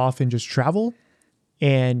month off and just travel.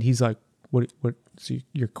 And he's like, what, so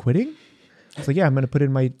you're quitting? I was like, yeah, I'm going to put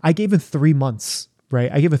in I gave him 3 months, right?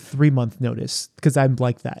 I gave a 3-month notice because I'm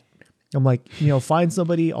like that. I'm like, find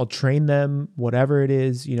somebody, I'll train them, whatever it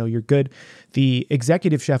is, you're good. The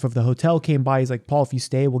executive chef of the hotel came by. He's like, Paul, if you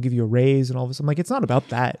stay, we'll give you a raise and all this. I'm like, it's not about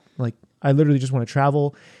that. Like, I literally just want to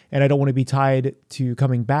travel and I don't want to be tied to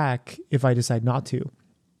coming back if I decide not to.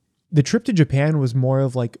 The trip to Japan was more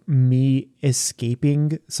of like me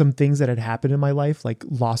escaping some things that had happened in my life, like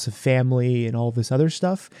loss of family and all this other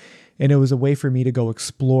stuff. And it was a way for me to go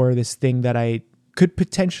explore this thing that I could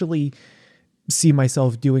potentially see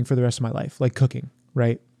myself doing for the rest of my life, like cooking,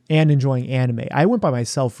 right? And enjoying anime. I went by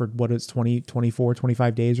myself for 24,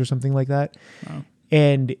 25 days or something like that. Wow.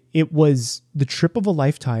 And it was the trip of a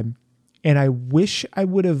lifetime. And I wish I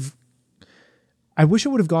would have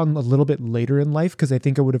gone a little bit later in life because I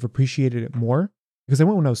think I would have appreciated it more, because I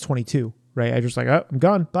went when I was 22, right? I just like, oh, I'm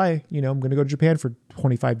gone. Bye. I'm going to go to Japan for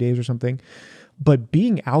 25 days or something. But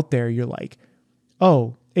being out there, you're like,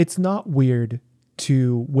 oh, it's not weird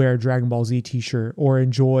to wear a Dragon Ball Z t-shirt or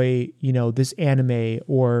enjoy, this anime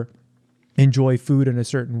or enjoy food in a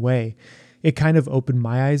certain way. It kind of opened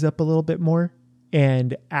my eyes up a little bit more.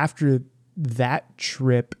 And after that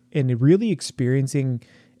trip and really experiencing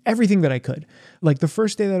everything that I could, like the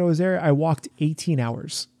first day that I was there, I walked 18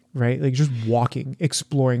 hours, right? Like just walking,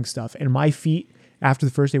 exploring stuff. And my feet after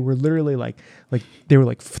the first day were literally like they were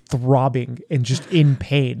like throbbing and just in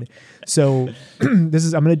pain. So I'm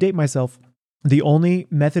going to date myself. The only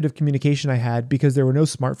method of communication I had, because there were no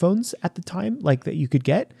smartphones at the time, like that you could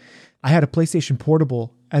get, I had a PlayStation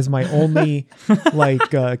Portable as my only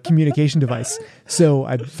communication device. So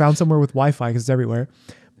I found somewhere with Wi-Fi because it's everywhere,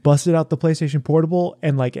 busted out the PlayStation Portable,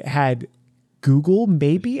 and like it had Google,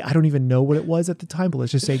 maybe, I don't even know what it was at the time, but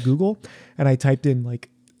let's just say Google. And I typed in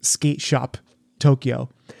like skate shop Tokyo.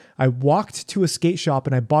 I walked to a skate shop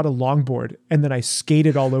and I bought a longboard, and then I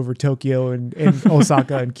skated all over Tokyo and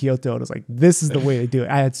Osaka and Kyoto. And I was like, this is the way to do it.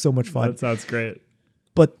 I had so much fun. That sounds great.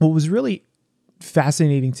 But what was really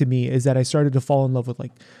fascinating to me is that I started to fall in love with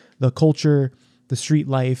like the culture, the street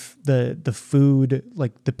life, the food,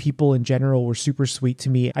 like the people in general were super sweet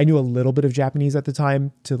to me. I knew a little bit of Japanese at the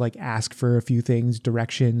time to like ask for a few things,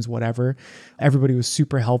 directions, whatever. Everybody was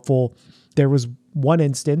super helpful. There was one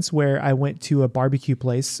instance where I went to a barbecue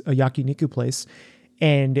place, a yakiniku place,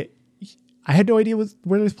 and I had no idea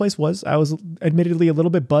where this place was. I was admittedly a little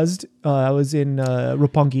bit buzzed. I was in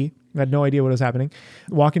Roppongi. I had no idea what was happening.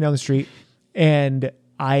 Walking down the street, and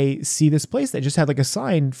I see this place that just had like a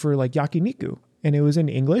sign for like yakiniku, and it was in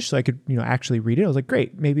English, so I could actually read it. I was like,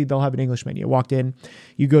 great, maybe they'll have an English menu. I walked in,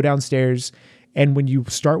 you go downstairs, and when you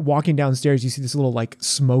start walking downstairs, you see this little like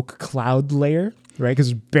smoke cloud layer, right?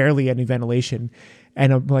 Because there's barely any ventilation.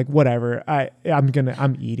 And I'm like, whatever,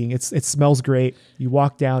 I'm eating. It smells great. You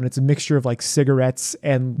walk down, it's a mixture of like cigarettes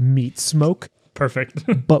and meat smoke. Perfect.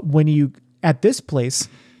 But at this place,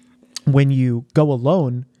 when you go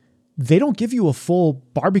alone, they don't give you a full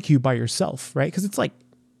barbecue by yourself, right? Because it's like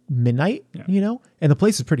midnight, and the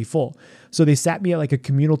place is pretty full. So they sat me at like a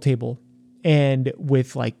communal table, and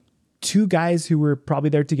with like two guys who were probably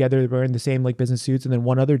there together, they were in the same like business suits, and then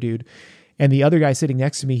one other dude. And the other guy sitting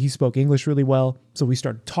next to me, he spoke English really well. So we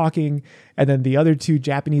started talking. And then the other two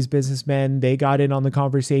Japanese businessmen, they got in on the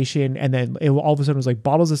conversation. And then all of a sudden it was like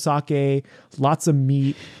bottles of sake, lots of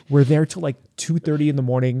meat. We're there till like 2:30 in the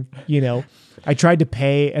morning. You know, I tried to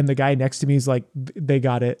pay and the guy next to me is like, they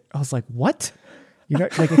got it. I was like, what? You know,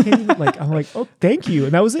 like I can't even like, I'm like, oh, thank you.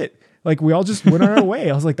 And that was it. Like we all just went on our way.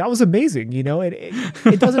 I was like, that was amazing. You know,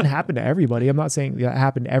 it doesn't happen to everybody. I'm not saying that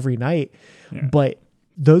happened every night, but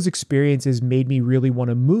those experiences made me really want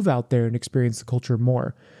to move out there and experience the culture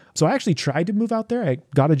more. So I actually tried to move out there. I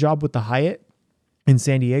got a job with the Hyatt in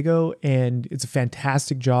San Diego, and it's a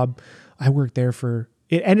fantastic job. I worked there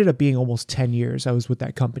it ended up being almost 10 years I was with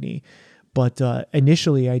that company. But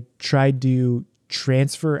initially I tried to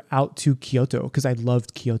transfer out to Kyoto because I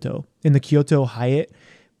loved Kyoto. In the Kyoto Hyatt,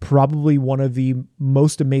 probably one of the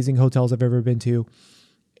most amazing hotels I've ever been to.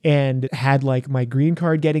 And had like my green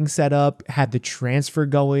card getting set up, had the transfer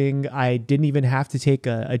going. I didn't even have to take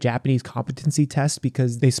a Japanese competency test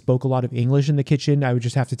because they spoke a lot of English in the kitchen. I would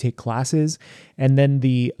just have to take classes. And then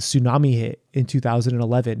the tsunami hit in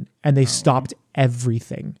 2011 and they stopped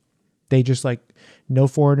everything. They just like, no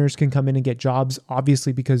foreigners can come in and get jobs,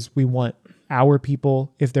 obviously, because we want our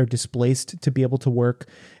people, if they're displaced, to be able to work.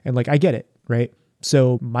 And like, I get it, right?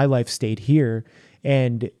 So my life stayed here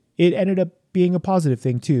and it ended up being a positive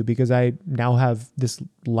thing too, because I now have this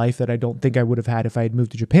life that I don't think I would have had if I had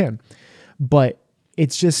moved to Japan. But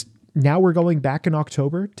it's just, now we're going back in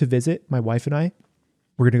October to visit, my wife and I.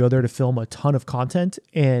 We're going to go there to film a ton of content.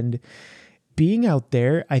 And being out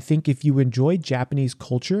there, I think if you enjoy Japanese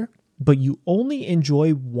culture, but you only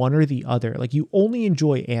enjoy one or the other, like you only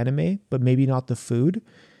enjoy anime, but maybe not the food,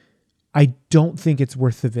 I don't think it's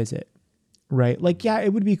worth the visit. Right. Like, yeah,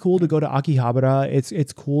 it would be cool to go to Akihabara.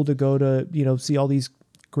 It's cool to go to, you know, see all these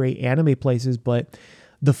great anime places, but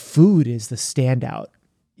the food is the standout.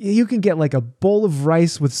 You can get like a bowl of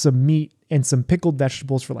rice with some meat and some pickled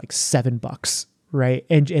vegetables for like $7, right?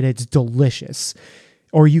 And it's delicious.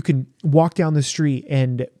 Or you can walk down the street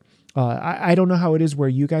and I don't know how it is where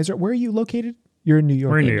you guys are. Where are you located? You're in New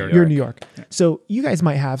York. We're in New York. You're in New York. Yeah. So you guys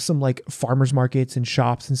might have some like farmers markets and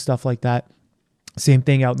shops and stuff like that. Same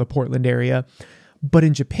thing out in the Portland area. But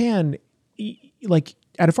in Japan, like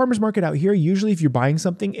at a farmer's market out here, usually if you're buying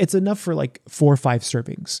something, it's enough for like 4 or 5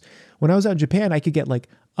 servings. When I was out in Japan, I could get like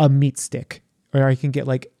a meat stick or I can get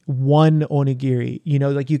like one onigiri, you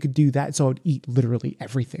know, like you could do that. So I would eat literally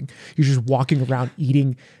everything. You're just walking around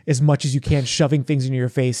eating as much as you can, shoving things in your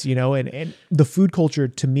face, you know, and the food culture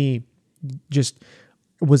to me just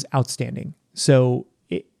was outstanding. So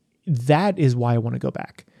that is why I want to go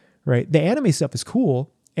back. Right. The anime stuff is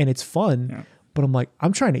cool and it's fun, but I'm like,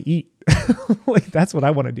 I'm trying to eat. Like, that's what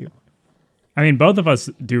I want to do. I mean, both of us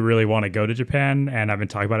do really want to go to Japan, and I've been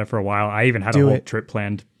talking about it for a while. I even had a whole trip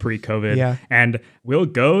planned pre-COVID. Yeah. And we'll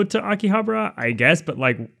go to Akihabara, I guess, but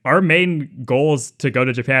like our main goals to go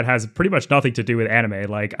to Japan has pretty much nothing to do with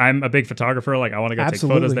anime. Like, I'm a big photographer. Like, I want to go take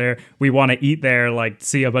photos there. We want to eat there, like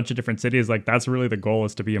see a bunch of different cities. Like, that's really the goal,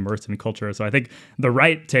 is to be immersed in culture. So I think the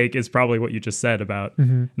right take is probably what you just said about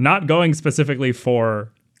not going specifically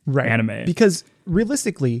for anime. Because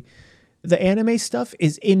realistically, the anime stuff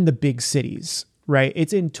is in the big cities, right?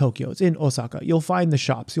 It's in Tokyo, it's in Osaka. You'll find the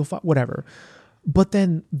shops, you'll find whatever. But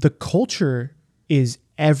then the culture is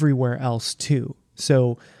everywhere else too.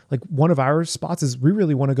 So like one of our spots is we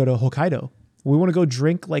really want to go to Hokkaido. We want to go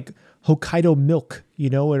drink like Hokkaido milk,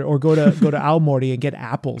 you know, or go to Aomori and get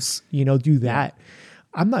apples, you know, do that.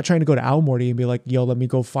 I'm not trying to go to Aomori and be like, yo, let me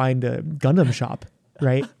go find a Gundam shop,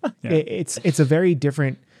 right? It's a very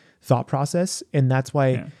different thought process. And that's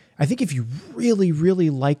why I think if you really,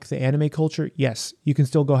 really like the anime culture, yes, you can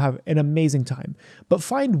still go have an amazing time. But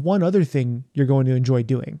find one other thing you're going to enjoy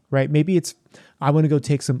doing, right? Maybe it's, I want to go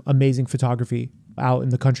take some amazing photography out in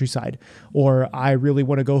the countryside, or I really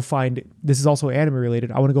want to go find, this is also anime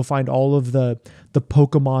related, I want to go find all of the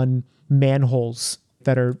Pokemon manholes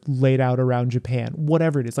that are laid out around Japan,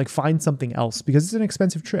 whatever it is. Like, find something else, because it's an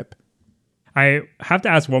expensive trip. I have to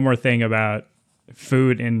ask one more thing about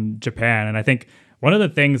food in Japan, and I think one of the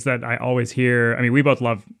things that I always hear, I mean, we both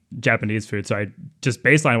love Japanese food, so I just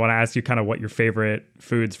baseline want to ask you kind of what your favorite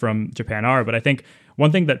foods from Japan are. But I think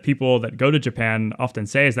one thing that people that go to Japan often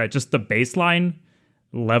say is that just the baseline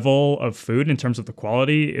level of food in terms of the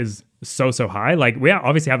quality is so high. Like, we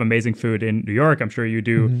obviously have amazing food in New York. I'm sure you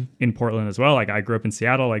do in Portland as well. Like, I grew up in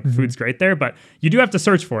Seattle, like food's great there, but you do have to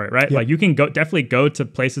search for it, right? Like, you can definitely go to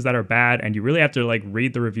places that are bad, and you really have to like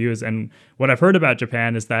read the reviews. And what I've heard about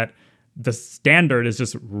Japan is that the standard is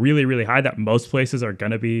just really, really high, that most places are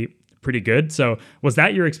going to be pretty good. So was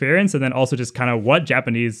that your experience? And then also just kind of what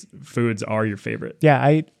Japanese foods are your favorite?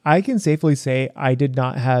 Yeah, I can safely say I did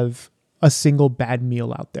not have a single bad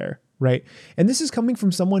meal out there, right? And this is coming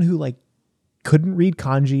from someone who like couldn't read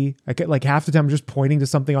kanji. I could, like half the time I'm just pointing to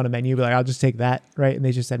something on a menu, be like, I'll just take that, right? And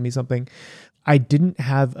they just send me something. I didn't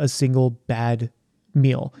have a single bad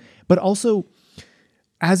meal. But also,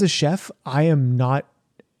 as a chef, I am not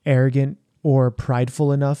arrogant or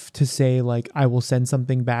prideful enough to say like I will send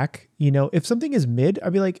something back. You know, if something is mid,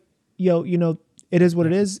 I'd be like, yo, you know, it is what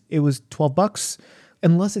it is. It was $12.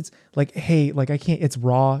 Unless it's like, hey, like I can't, it's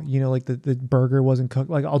raw, you know, like the burger wasn't cooked.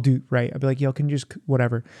 Like I'll do right. I'd be like, yo, can you just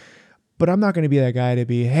whatever. But I'm not going to be that guy to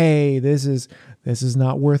be, hey, this is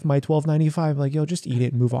not worth my $12.95. Like, yo, just eat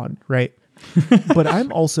it and move on, right? But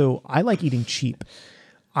I like eating cheap.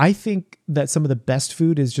 I think that some of the best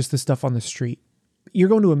food is just the stuff on the street. You're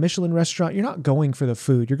going to a Michelin restaurant, you're not going for the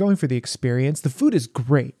food, you're going for the experience. The food is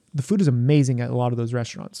great. The food is amazing at a lot of those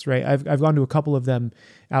restaurants, right? I've gone to a couple of them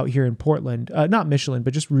out here in Portland, not Michelin,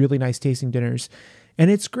 but just really nice tasting dinners.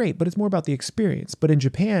 And it's great, but it's more about the experience. But in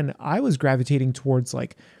Japan, I was gravitating towards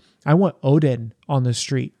like, I want oden on the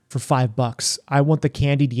street for $5. I want the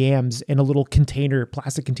candied yams in a little container,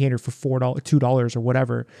 plastic container for $2 or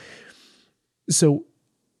whatever. So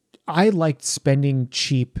I liked spending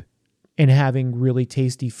cheap and having really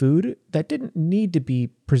tasty food that didn't need to be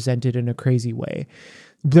presented in a crazy way.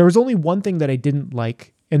 There was only one thing that I didn't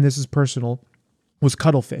like, and this is personal, was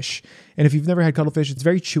cuttlefish. And if you've never had cuttlefish, it's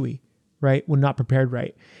very chewy, right? When not prepared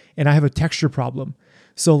right. And I have a texture problem.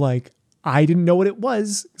 So like, I didn't know what it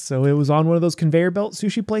was. So it was on one of those conveyor belt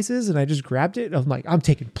sushi places and I just grabbed it. I'm like, I'm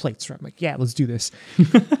taking plates. I'm like, yeah, let's do this.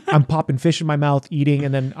 I'm popping fish in my mouth, eating.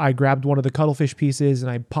 And then I grabbed one of the cuttlefish pieces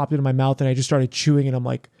and I popped it in my mouth and I just started chewing. And I'm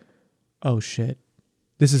like, oh shit,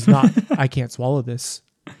 this is not, I can't swallow this.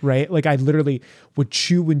 Right? Like I literally would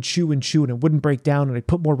chew and chew and chew and it wouldn't break down. And I'd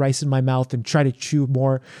put more rice in my mouth and try to chew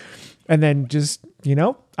more. And then just, you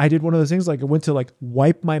know, I did one of those things like I went to like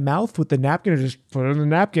wipe my mouth with the napkin and just put it in the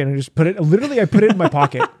napkin and just put it, literally I put it in my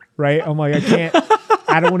pocket, right? I'm like,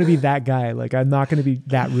 I don't want to be that guy. Like I'm not going to be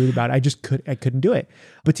that rude about it. I couldn't do it.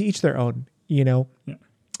 But to each their own, you know? Yeah.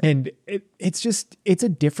 And it's a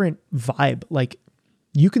different vibe. Like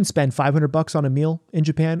you can spend $500 on a meal in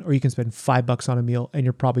Japan or you can spend $5 on a meal and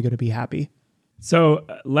you're probably going to be happy. So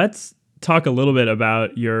let's talk a little bit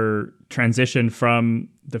about your transition from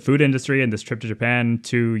the food industry and this trip to Japan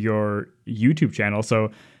to your YouTube channel.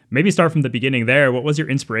 So maybe start from the beginning there. What was your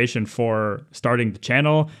inspiration for starting the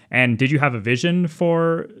channel? And did you have a vision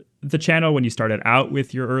for the channel when you started out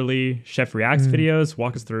with your early Chef Reacts videos?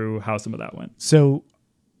 Walk us through how some of that went. So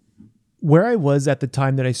where I was at the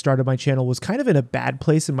time that I started my channel was kind of in a bad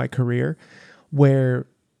place in my career where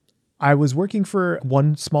I was working for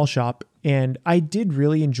one small shop and I did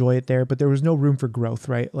really enjoy it there, but there was no room for growth,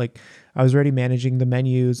 right? Like I was already managing the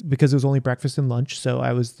menus because it was only breakfast and lunch. So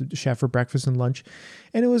I was the chef for breakfast and lunch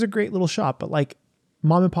and it was a great little shop, but like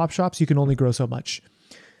mom and pop shops, you can only grow so much.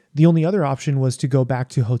 The only other option was to go back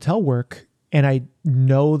to hotel work. And I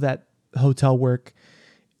know that hotel work,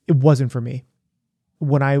 it wasn't for me.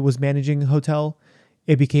 When I was managing a hotel,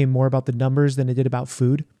 it became more about the numbers than it did about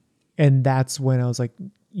food. And that's when I was like,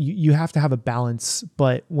 you have to have a balance.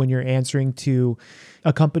 But when you're answering to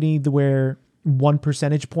a company where 1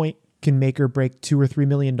 percentage point can make or break $2 or $3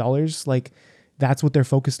 million, like that's what they're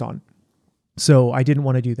focused on. So I didn't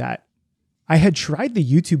want to do that. I had tried the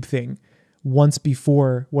YouTube thing once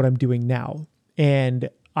before what I'm doing now. And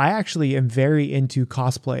I actually am very into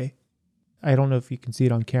cosplay. I don't know if you can see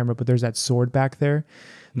it on camera, but there's that sword back there.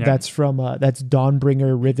 Yeah. That's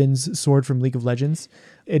Dawnbringer Riven's sword from League of Legends.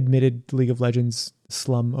 Admitted League of Legends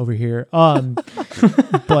slum over here.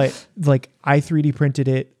 But like I 3D printed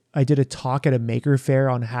it. I did a talk at a maker fair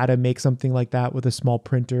on how to make something like that with a small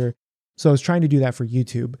printer. So I was trying to do that for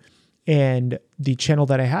YouTube. And the channel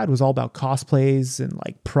that I had was all about cosplays and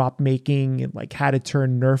like prop making and like how to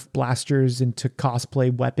turn Nerf blasters into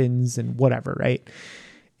cosplay weapons and whatever, right?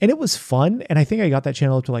 And it was fun. And I think I got that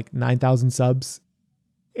channel up to like 9,000 subs.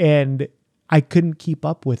 And I couldn't keep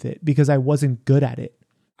up with it because I wasn't good at it.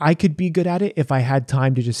 I could be good at it if I had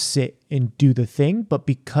time to just sit and do the thing. But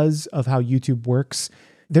because of how YouTube works,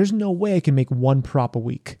 there's no way I can make one prop a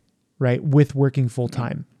week, right? With working full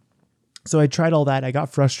time. So I tried all that. I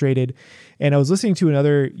got frustrated and I was listening to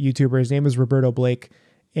another YouTuber. His name is Roberto Blake.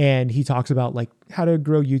 And he talks about like how to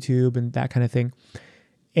grow YouTube and that kind of thing.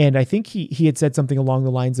 And I think he had said something along the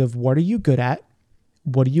lines of, what are you good at?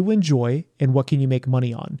 What do you enjoy? And what can you make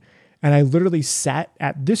money on? And I literally sat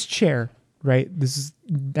at this chair, right? This is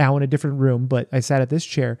now in a different room, but I sat at this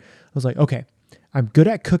chair. I was like, okay, I'm good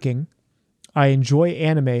at cooking. I enjoy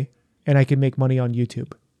anime. and I can make money on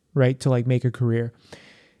YouTube, right? To like make a career.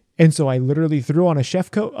 And so I literally threw on a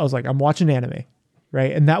chef coat. I was like, I'm watching anime,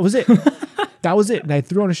 right? And that was it. That was it. And I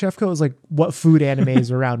threw on a chef coat. I was like, what food anime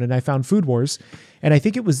is around? And I found Food Wars. And I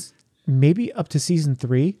think it was maybe up to season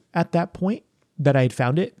 3 at that point that I had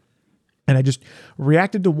found it. And I just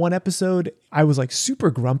reacted to one episode. I was like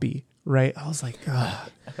super grumpy, right? I was like,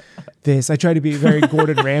 this. I tried to be very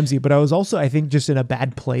Gordon Ramsay, but I was also, I think, just in a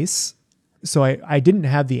bad place. So I didn't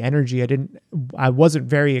have the energy. I wasn't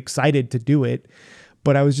very excited to do it,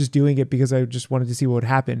 but I was just doing it because I just wanted to see what would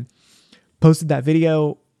happen. Posted that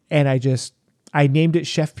video, and I named it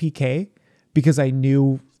Chef PK because I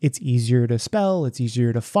knew it's easier to spell, it's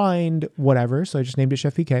easier to find, whatever. So I just named it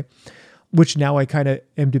Chef PK, which now I kind of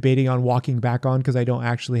am debating on walking back on because I don't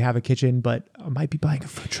actually have a kitchen, but I might be buying a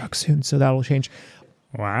food truck soon, so that'll change.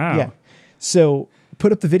 Wow. Yeah. So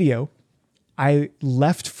put up the video. I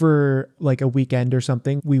left for like a weekend or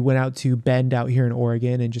something. We went out to Bend out here in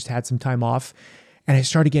Oregon and just had some time off. And I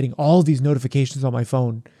started getting all these notifications on my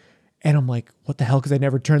phone. And I'm like, what the hell? Because I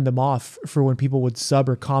never turned them off for when people would sub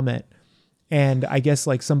or comment. And I guess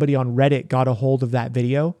like somebody on Reddit got a hold of that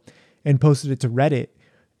video and posted it to Reddit.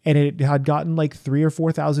 And it had gotten like 3,000 or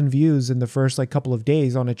 4,000 views in the first like couple of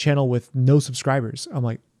days on a channel with no subscribers. I'm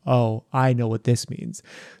like, oh, I know what this means.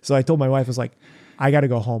 So I told my wife, I was like, I got to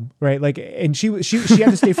go home. Right. Like, and she had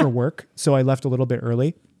to stay for work. So I left a little bit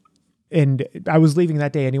early, and I was leaving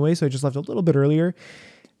that day anyway. So I just left a little bit earlier,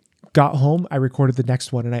 got home. I recorded the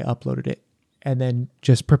next one and I uploaded it, and then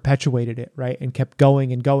just perpetuated it. Right. And kept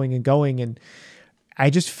going and going and going. And I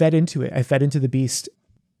just fed into it. I fed into the beast.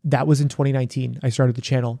 That was in 2019. I started the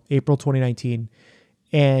channel April 2019,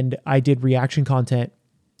 and I did reaction content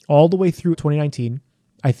all the way through 2019.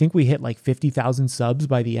 I think we hit like 50,000 subs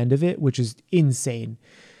by the end of it, which is insane.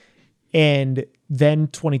 And then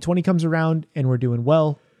 2020 comes around and we're doing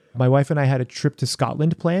well. My wife and I had a trip to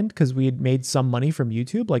Scotland planned because we had made some money from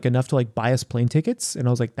YouTube, like enough to like buy us plane tickets. And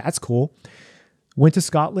I was like, that's cool. Went to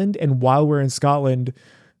Scotland. And while we're in Scotland,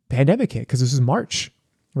 pandemic hit because this is March,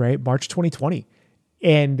 right? March 2020.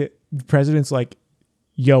 And the president's like,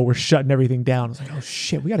 yo, we're shutting everything down. I was like, oh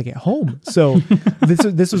shit, we got to get home. So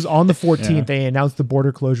this was on the 14th. Yeah. They announced the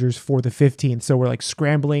border closures for the 15th. So we're like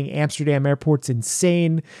scrambling. Amsterdam airport's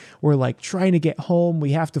insane. We're like trying to get home.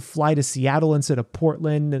 We have to fly to Seattle instead of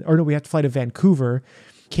Portland. Or no, we have to fly to Vancouver,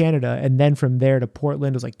 Canada. And then from there to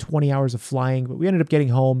Portland, it was like 20 hours of flying. But we ended up getting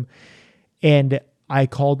home. And I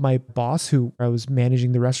called my boss, who I was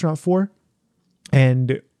managing the restaurant for.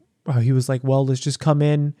 And he was like, well, let's just come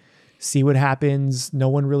in, see what happens. No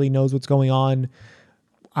one really knows what's going on.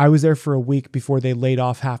 I was there for a week before they laid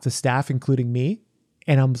off half the staff, including me.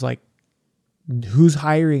 And I was like, who's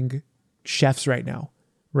hiring chefs right now?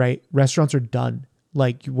 Right? Restaurants are done.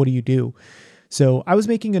 Like, what do you do? So I was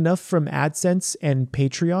making enough from AdSense and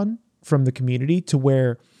Patreon from the community to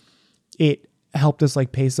where it helped us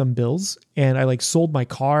like pay some bills. And I like sold my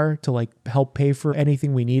car to like help pay for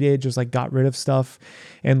anything we needed, just like got rid of stuff.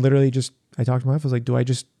 And literally just, I talked to my wife, I was like, do I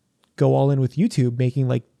just go all in with YouTube, making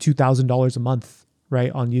like $2,000 a month, right,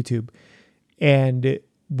 on YouTube? And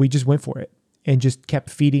we just went for it and just kept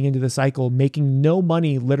feeding into the cycle, making no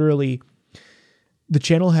money. Literally, the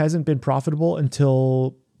channel hasn't been profitable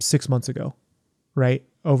until 6 months ago, right?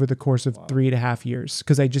 Over the course of 3.5 years,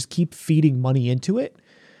 because I just keep feeding money into it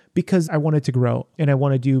because I want it to grow and I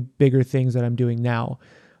want to do bigger things that I'm doing now.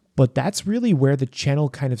 But that's really where the channel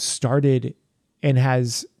kind of started and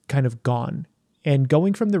has kind of gone. And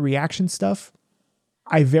going from the reaction stuff,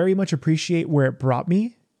 I very much appreciate where it brought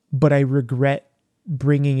me, but I regret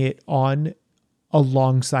bringing it on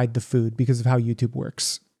alongside the food because of how YouTube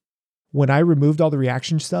works. When I removed all the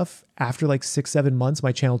reaction stuff, after like 6-7 months,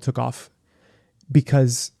 my channel took off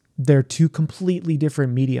because they're two completely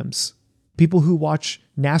different mediums. People who watch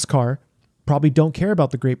NASCAR probably don't care about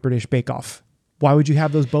the Great British Bake Off. Why would you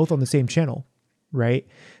have those both on the same channel? Right?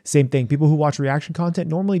 Same thing. People who watch reaction content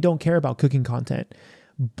normally don't care about cooking content.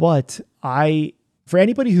 But for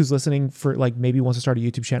anybody who's listening for like maybe wants to start a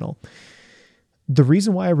YouTube channel, the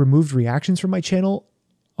reason why I removed reactions from my channel,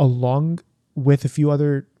 along with a few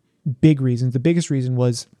other big reasons, the biggest reason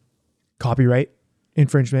was copyright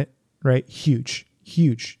infringement, right? Huge.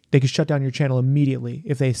 They could shut down your channel immediately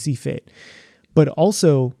if they see fit. But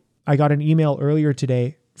also, I got an email earlier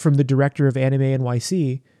today from the director of Anime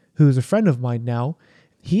NYC, who's a friend of mine now.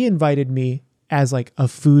 He invited me as like a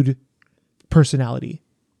food personality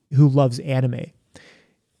who loves anime.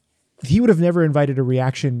 He would have never invited a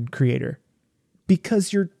reaction creator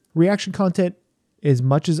because your reaction content, as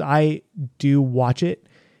much as I do watch it,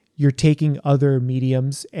 you're taking other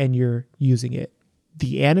mediums and you're using it.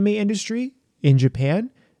 The anime industry in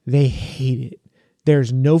Japan, They hate it.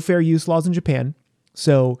 There's no fair use laws in Japan.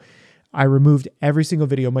 So I removed every single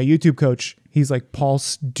video. My YouTube coach, he's like, Paul,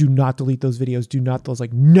 do not delete those videos. Do not. I was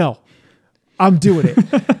like, no, I'm doing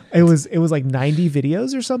it. It was like 90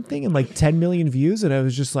 videos or something and like 10 million views. And I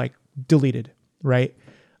was just like, deleted, right?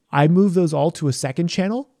 I moved those all to a second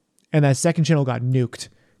channel, and that second channel got nuked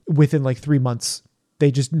within like 3 months.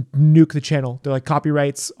 They just nuked the channel. They're like,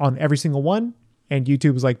 copyrights on every single one. And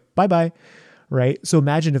YouTube was like, bye-bye, right? So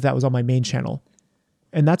imagine if that was on my main channel.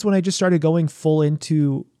 And that's when I just started going full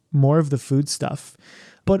into more of the food stuff.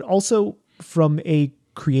 But also from a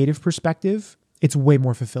creative perspective, it's way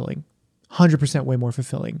more fulfilling. 100% way more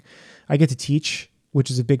fulfilling. I get to teach,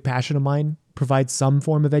 which is a big passion of mine, provide some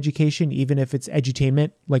form of education, even if it's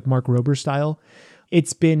edutainment, like Mark Rober style.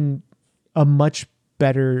 It's been a much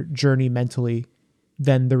better journey mentally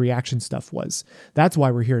than the reaction stuff was. That's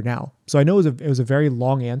why we're here now. So I know it was a very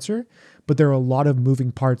long answer, but there are a lot of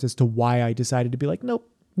moving parts as to why I decided to be like, nope,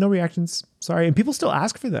 no reactions. Sorry. And people still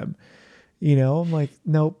ask for them. You know, I'm like,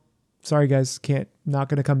 nope, sorry guys, not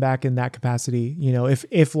going to come back in that capacity. You know,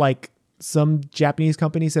 if like some Japanese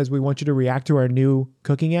company says we want you to react to our new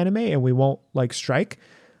cooking anime and we won't like strike,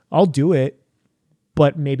 I'll do it,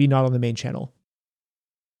 but maybe not on the main channel.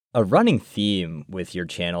 A running theme with your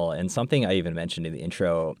channel, and something I even mentioned in the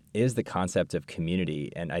intro, is the concept of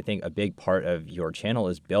community. And I think a big part of your channel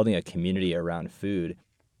is building a community around food.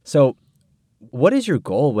 So what is your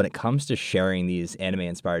goal when it comes to sharing these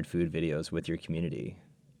anime-inspired food videos with your community?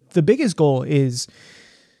 The biggest goal is,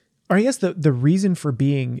 or I guess the reason for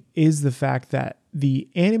being is the fact that the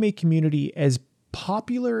anime community, as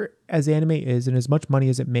popular as anime is and as much money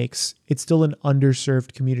as it makes, it's still an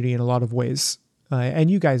underserved community in a lot of ways.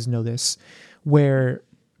 And you guys know this, where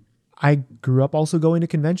I grew up also going to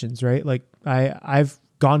conventions, right? Like I've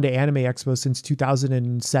gone to Anime Expo since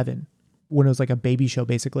 2007, when it was like a baby show,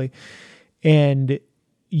 basically. And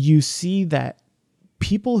you see that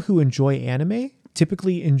people who enjoy anime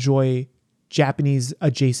typically enjoy Japanese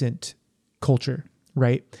adjacent culture,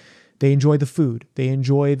 right? They enjoy the food. They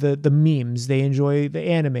enjoy the memes. They enjoy the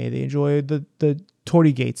anime. They enjoy the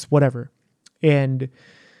Torygates, whatever. And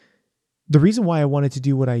the reason why I wanted to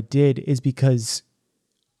do what I did is because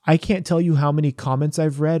I can't tell you how many comments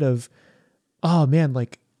I've read of, oh man,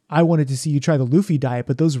 like I wanted to see you try the Luffy diet,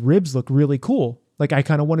 but those ribs look really cool. Like I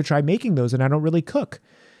kind of want to try making those and I don't really cook.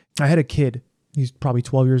 I had a kid, he's probably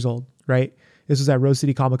 12 years old, right? This was at Rose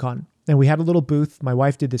City Comic Con. And we had a little booth. My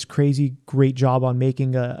wife did this crazy great job on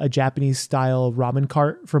making a Japanese style ramen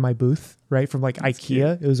cart for my booth, right? From like That's IKEA.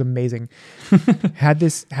 Cute. It was amazing. had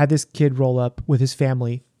this kid roll up with his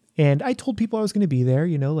family. And I told people I was going to be there,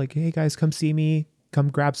 you know, like, hey guys, come see me, come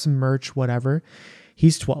grab some merch, whatever.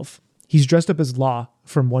 He's 12. He's dressed up as Law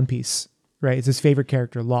from One Piece, right? It's his favorite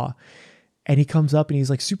character, Law. And he comes up and he's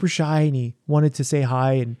like super shy and he wanted to say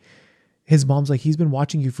hi. And his mom's like, he's been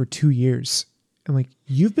watching you for 2 years. I'm like,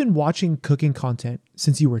 you've been watching cooking content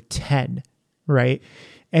since you were 10, right?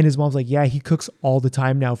 And his mom's like, yeah, he cooks all the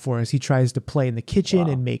time now for us. He tries to play in the kitchen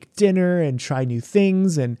and make dinner and try new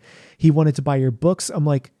things. And he wanted to buy your books. I'm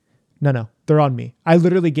like, no, they're on me. I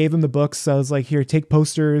literally gave him the books. I was like, here, take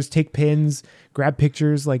posters, take pins, grab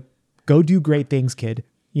pictures, like go do great things, kid.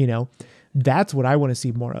 You know, that's what I want to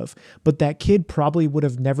see more of. But that kid probably would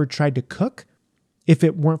have never tried to cook if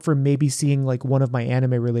it weren't for maybe seeing like one of my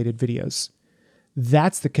anime related videos.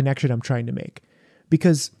 That's the connection I'm trying to make,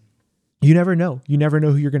 because you never know. You never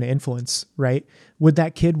know who you're going to influence, right? Would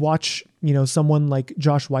that kid watch, you know, someone like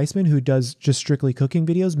Josh Weissman who does just strictly cooking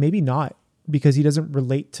videos? Maybe not, because he doesn't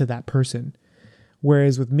relate to that person.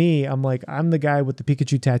 Whereas with me, I'm like, I'm the guy with the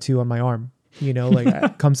Pikachu tattoo on my arm, you know,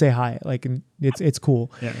 like come say hi. Like, and it's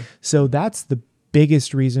cool. Yeah. So that's the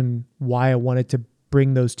biggest reason why I wanted to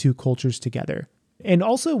bring those two cultures together. And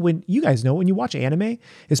also, when you guys know, when you watch anime,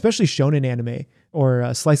 especially shonen anime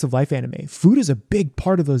or slice of life anime, food is a big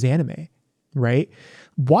part of those anime, right?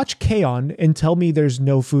 Watch K-On! And tell me there's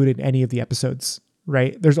no food in any of the episodes,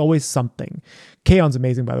 right? There's always something. K-On's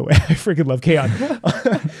amazing, by the way. I freaking love K-On!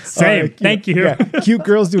 Same. Thank you. Yeah, cute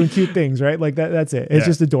girls doing cute things, right? Like that's it. It's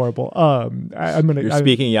just adorable. You're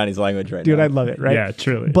speaking Yanni's language right now. Dude, I love it, right? Yeah,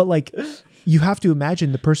 truly. But like, you have to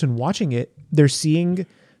imagine the person watching it, they're seeing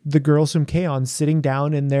the girls from K-On! Sitting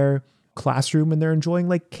down in their classroom and they're enjoying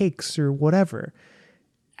like cakes or whatever.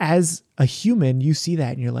 As a human, you see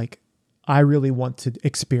that and you're like, I really want to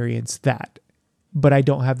experience that, but I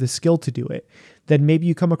don't have the skill to do it. Then maybe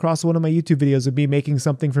you come across one of my YouTube videos of me making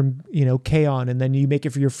something from, you know, K-On! And then you make it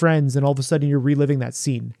for your friends and all of a sudden you're reliving that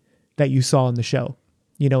scene that you saw in the show,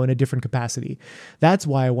 you know, in a different capacity. That's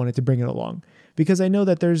why I wanted to bring it along, because I know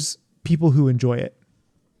that there's people who enjoy it.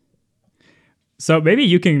 So maybe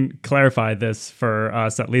you can clarify this for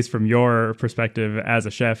us, at least from your perspective as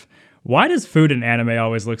a chef. Why does food in anime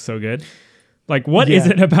always look so good? Like, what is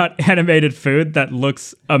it about animated food that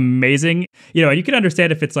looks amazing? You know, and you can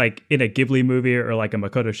understand if it's like in a Ghibli movie or like a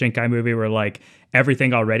Makoto Shinkai movie where like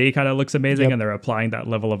everything already kind of looks amazing and they're applying that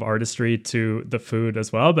level of artistry to the food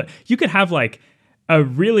as well. But you could have like a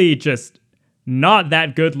really just not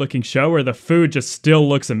that good looking show where the food just still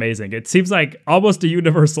looks amazing. It seems like almost a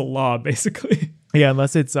universal law, basically. Yeah,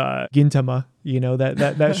 unless it's Gintama, you know,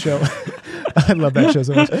 that show. I love that show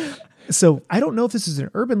so much. So I don't know if this is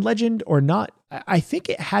an urban legend or not. I think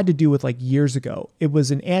it had to do with like years ago. It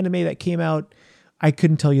was an anime that came out. I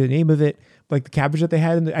couldn't tell you the name of it. Like the cabbage that they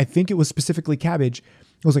had. I think it was specifically cabbage.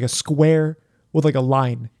 It was like a square with like a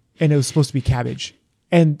line and it was supposed to be cabbage.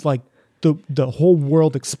 And like the whole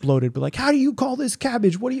world exploded. But like, how do you call this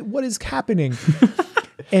cabbage? What is happening?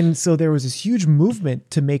 And so there was this huge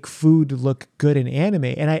movement to make food look good in anime.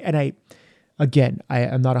 And I again,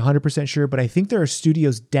 I'm not 100% sure, but I think there are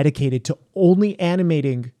studios dedicated to only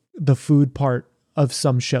animating the food part of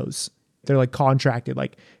some shows. They're like contracted,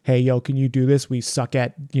 like, hey, yo, can you do this? We suck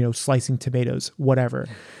at, you know, slicing tomatoes, whatever.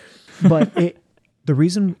 But the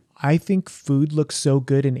reason I think food looks so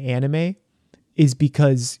good in anime is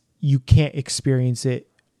because you can't experience it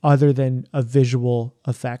other than a visual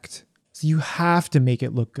effect. So you have to make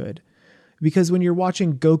it look good. Because when you're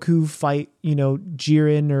watching Goku fight, you know,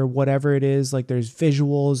 Jiren or whatever it is, like there's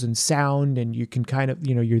visuals and sound and you can kind of,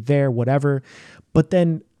 you know, you're there, whatever. But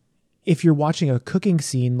then if you're watching a cooking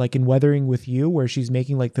scene, like in Weathering with You, where she's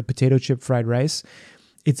making like the potato chip fried rice,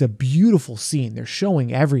 it's a beautiful scene. They're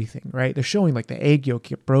showing everything, right? They're showing like the egg yolk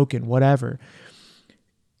get broken, whatever.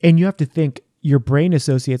 And you have to think, your brain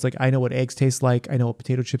associates like, I know what eggs taste like. I know what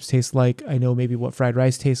potato chips taste like. I know maybe what fried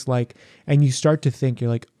rice tastes like. And you start to think,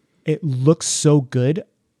 you're like, it looks so good,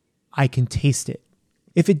 I can taste it.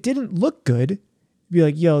 If it didn't look good, be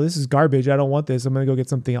like, yo, this is garbage. I don't want this. I'm going to go get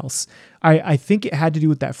something else. I think it had to do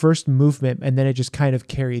with that first movement, and then it just kind of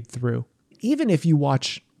carried through. Even if you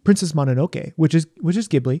watch Princess Mononoke, which is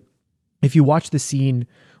Ghibli, if you watch the scene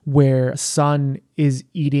where Sun is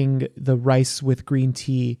eating the rice with green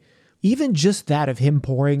tea, even just that of him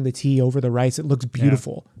pouring the tea over the rice, it looks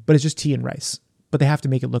beautiful, but it's just tea and rice. But they have to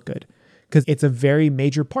make it look good because it's a very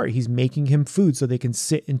major part. He's making him food so they can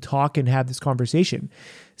sit and talk and have this conversation.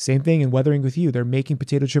 Same thing in Weathering with You. They're making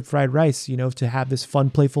potato chip fried rice, you know, to have this fun,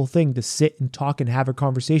 playful thing to sit and talk and have a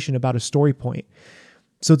conversation about a story point.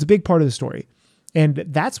 So it's a big part of the story. And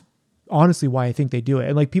that's honestly why I think they do it.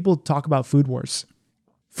 And like people talk about Food Wars.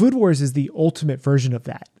 Food Wars is the ultimate version of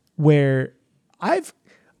that, where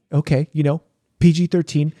you know,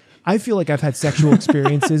 PG-13, I feel like I've had sexual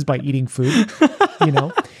experiences by eating food, you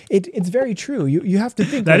know. It's very true. You have to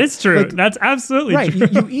think. That is true. Like, that's absolutely right. true.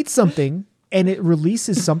 You eat something and it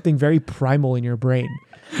releases something very primal in your brain.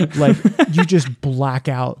 Like you just black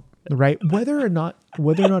out, right? Whether or not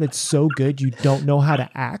it's so good, you don't know how to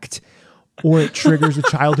act, or it triggers a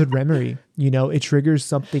childhood memory. You know, it triggers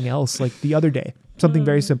something else. Like the other day, something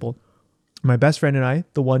very simple. My best friend and I,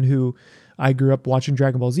 the one who I grew up watching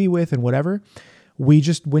Dragon Ball Z with and whatever, we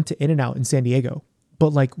just went to In-N-Out in San Diego.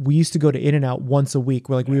 But like we used to go to In-N-Out once a week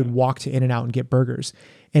where like we would walk to In-N-Out and get burgers.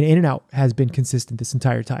 And In-N-Out has been consistent this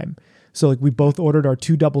entire time. So like we both ordered our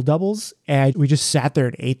 2 doubles and we just sat there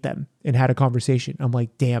and ate them and had a conversation. I'm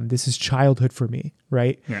like, damn, this is childhood for me,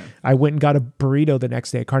 right? Yeah. I went and got a burrito the next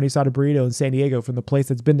day, a carne asada burrito in San Diego from the place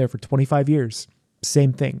that's been there for 25 years.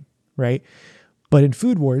 Same thing, right? But in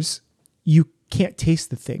Food Wars, you can't taste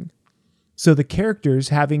the thing. So the characters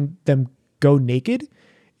having them go naked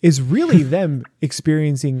is really them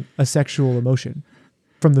experiencing a sexual emotion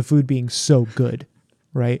from the food being so good,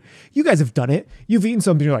 right? You guys have done it. You've eaten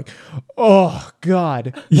something, you're like, oh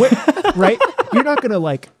God, right? You're not going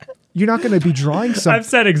to be drawing something. I've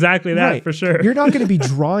said exactly that, right, for sure. You're not going to be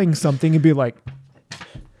drawing something and be like,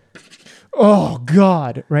 oh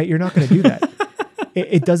God, right? You're not going to do that.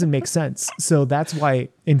 It doesn't make sense. So that's why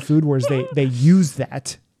in Food Wars, they use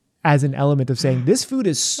that as an element of saying this food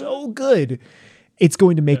is so good, it's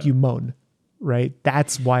going to make you moan, right?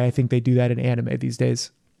 That's why I think they do that in anime these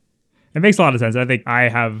days. It makes a lot of sense. I think I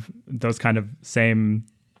have those kind of same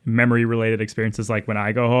memory related experiences, like when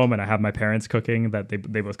I go home and I have my parents cooking, that they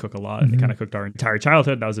both cook a lot and they kind of cooked our entire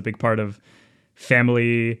childhood. That was a big part of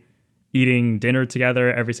family eating dinner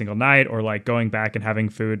together every single night, or like going back and having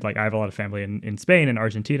food. Like I have a lot of family in Spain and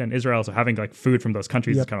Argentina and Israel, so having like food from those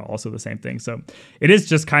countries is kind of also the same thing. So it is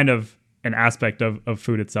just kind of an aspect of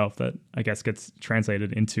food itself that I guess gets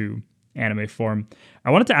translated into anime form.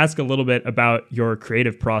 I wanted to ask a little bit about your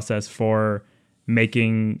creative process for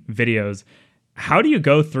making videos. How do you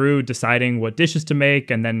go through deciding what dishes to make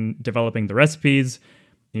and then developing the recipes?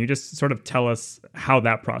 Can you just sort of tell us how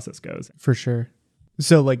that process goes? For sure.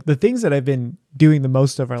 So like the things that I've been doing the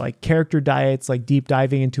most of are like character diets, like deep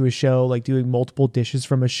diving into a show, like doing multiple dishes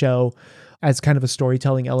from a show as kind of a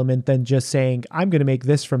storytelling element than just saying, I'm going to make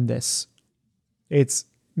this from this. It's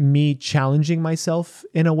me challenging myself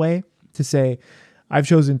in a way to say, I've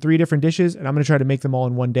chosen 3 different dishes and I'm going to try to make them all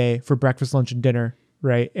in one day for breakfast, lunch, and dinner.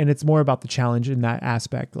 Right. And it's more about the challenge in that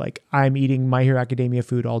aspect. Like I'm eating My Hero Academia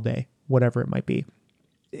food all day, whatever it might be.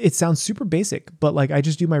 It sounds super basic, but like I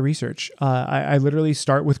just do my research. I literally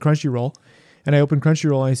start with Crunchyroll and I open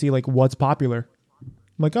Crunchyroll and I see like what's popular. I'm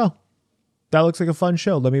like, oh, that looks like a fun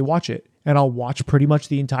show. Let me watch it. And I'll watch pretty much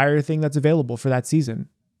the entire thing that's available for that season.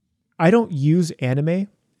 I don't use anime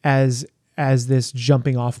as this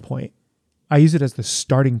jumping off point. I use it as the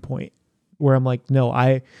starting point where I'm like, no,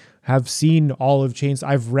 I have seen all of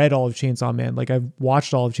I've read all of Chainsaw Man. Like I've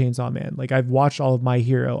watched all of Chainsaw Man. Like I've watched all of My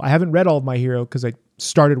Hero. I haven't read all of My Hero because I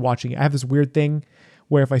started watching it. I have this weird thing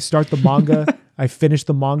where if I start the manga, I finish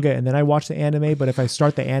the manga and then I watch the anime. But if I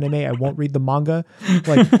start the anime, I won't read the manga.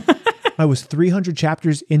 Like I was 300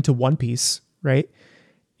 chapters into One Piece, right?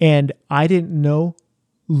 And I didn't know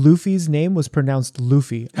Luffy's name was pronounced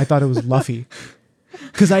Luffy. I thought it was Luffy.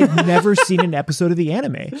 Because I'd never seen an episode of the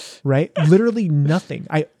anime, right? Literally nothing.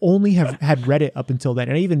 I only had read it up until then.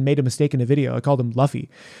 And I even made a mistake in the video. I called him Luffy.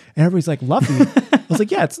 And everybody's like, Luffy? I was like,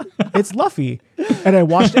 yeah, it's Luffy. And I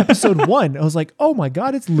watched episode 1. I was like, oh my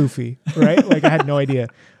God, it's Luffy, right? Like I had no idea.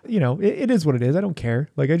 You know, it is what it is. I don't care.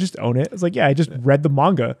 Like I just own it. I was like, yeah, I just read the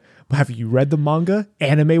manga. But have you read the manga?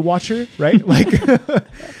 Anime watcher, right? Like,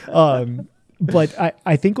 but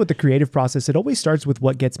I think with the creative process, it always starts with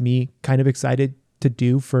what gets me kind of excited to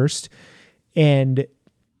do first. And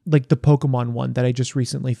like the Pokemon one that I just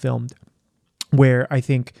recently filmed, where I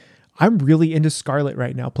think I'm really into Scarlet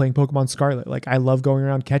right now, playing Pokemon Scarlet. Like I love going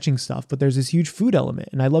around catching stuff, but there's this huge food element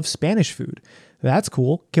and I love Spanish food. That's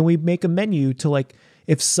cool. Can we make a menu to like,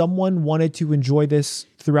 if someone wanted to enjoy this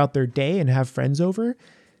throughout their day and have friends over,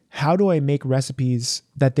 how do I make recipes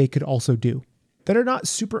that they could also do that are not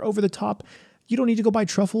super over the top? You don't need to go buy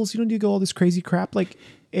truffles. You don't need to go all this crazy crap. Like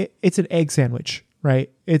it's an egg sandwich, right?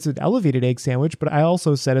 It's an elevated egg sandwich, but I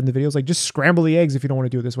also said in the videos, like just scramble the eggs if you don't want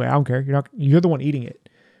to do it this way. I don't care. You're the one eating it,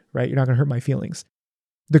 right? You're not going to hurt my feelings.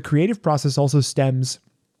 The creative process also stems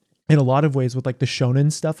in a lot of ways with like the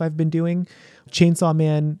shonen stuff I've been doing. Chainsaw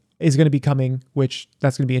Man is going to be coming, which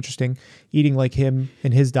that's going to be interesting. Eating like him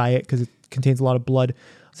and his diet because it contains a lot of blood.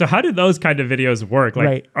 So how do those kind of videos work?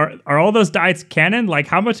 Like, right. Are all those diets canon? Like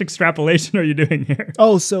how much extrapolation are you doing here?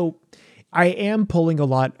 Oh, so I am pulling a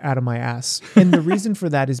lot out of my ass. And the reason for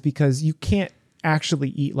that is because you can't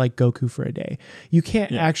actually eat like Goku for a day. You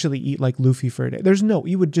can't actually eat like Luffy for a day.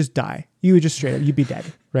 You would just die. You would just straight up, you'd be dead,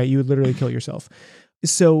 right? You would literally kill yourself.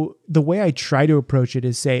 So the way I try to approach it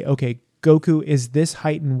is say, okay, Goku is this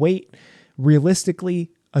height and weight.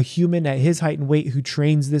 Realistically, a human at his height and weight who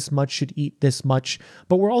trains this much should eat this much,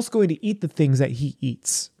 but we're also going to eat the things that he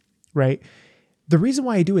eats, right? The reason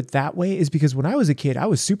why I do it that way is because when I was a kid, I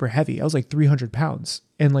was super heavy. I was like 300 pounds.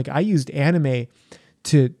 And like I used anime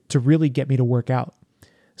to really get me to work out.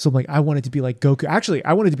 So I'm like, I wanted to be like Goku. Actually,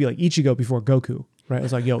 I wanted to be like Ichigo before Goku, right? I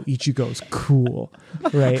was like, yo, Ichigo's cool,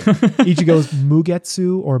 right? Ichigo's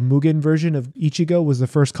Mugetsu or Mugen version of Ichigo was the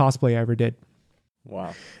first cosplay I ever did.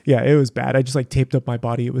 Wow. Yeah, it was bad. I just like taped up my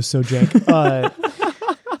body. It was so jank.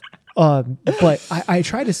 But I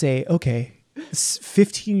try to say, okay,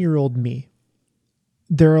 15-year-old me.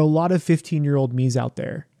 There are a lot of 15-year-old me's out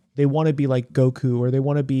there. They want to be like Goku or they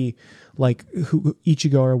want to be like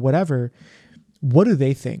Ichigo or whatever. What do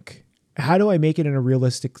they think? How do I make it in a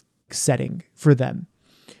realistic setting for them?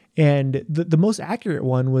 And the most accurate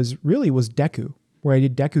one was Deku, where I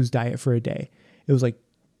did Deku's diet for a day. It was like,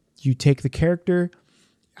 you take the character.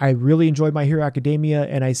 I really enjoyed My Hero Academia.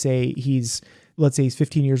 And I say let's say he's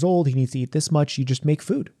 15 years old. He needs to eat this much. You just make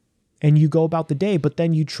food and you go about the day, but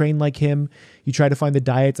then you train like him. You try to find the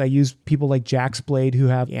diets. I use people like Jax Blade who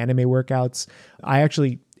have anime workouts. I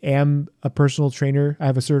actually am a personal trainer. I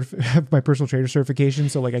have my personal trainer certification.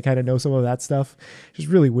 So like I kind of know some of that stuff. It's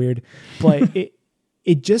really weird, but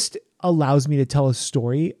it just allows me to tell a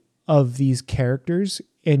story of these characters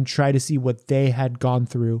and try to see what they had gone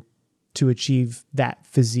through to achieve that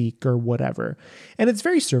physique or whatever. And it's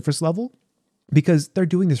very surface level because they're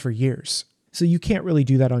doing this for years. So you can't really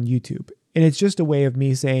do that on YouTube. And it's just a way of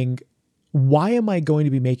me saying, why am I going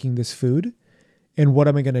to be making this food? And what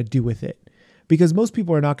am I going to do with it? Because most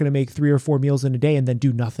people are not going to make 3 or 4 meals in a day and then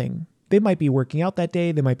do nothing. They might be working out that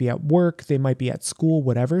day. They might be at work. They might be at school,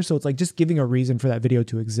 whatever. So it's like just giving a reason for that video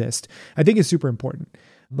to exist, I think is super important.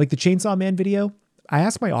 Like the Chainsaw Man video, I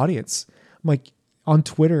asked my audience, I'm like on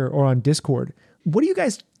Twitter or on Discord, what do you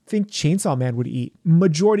guys think Chainsaw Man would eat?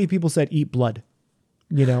 Majority of people said eat blood,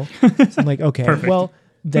 you know? So I'm like, okay, well,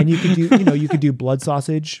 then you could do, you could do blood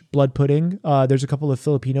sausage, blood pudding. There's a couple of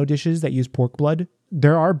Filipino dishes that use pork blood.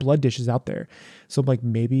 There are blood dishes out there. So I'm like,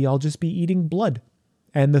 maybe I'll just be eating blood.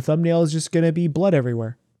 And the thumbnail is just going to be blood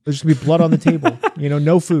everywhere. There's just going to be blood on the table,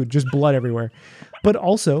 no food, just blood everywhere. But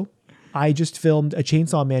also, I just filmed a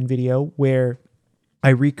Chainsaw Man video where I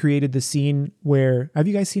recreated the scene where, have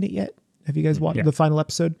you guys seen it yet? Have you guys watched the final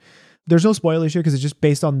episode? There's no spoilers here because it's just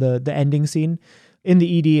based on the ending scene. In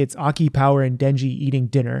the ED, it's Aki, Power, and Denji eating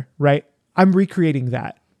dinner, right? I'm recreating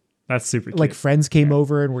that. That's super cute. Like friends came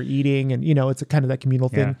over and we're eating and, it's a kind of that communal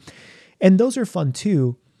thing. And those are fun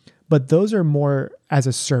too, but those are more as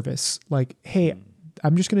a service. Like, hey,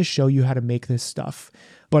 I'm just going to show you how to make this stuff.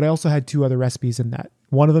 But I also had 2 other recipes in that.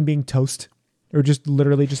 One of them being toast, or just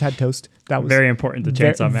literally just had toast. That was very important to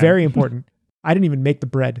Chainsaw Man. Very important. I didn't even make the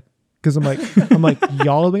bread because I'm like,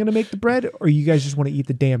 y'all are going to make the bread or you guys just want to eat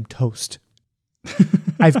the damn toast?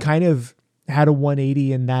 I've kind of had a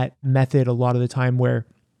 180 in that method a lot of the time where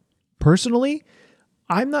personally,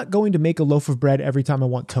 I'm not going to make a loaf of bread every time I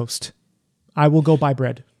want toast. I will go buy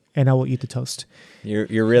bread and I will eat the toast.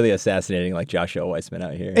 You're really assassinating like Joshua Weissman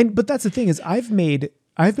out here. But that's the thing is I've made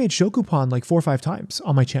shokupan like 4 or 5 times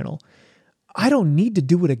on my channel. I don't need to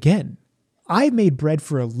do it again. I made bread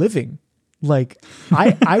for a living. Like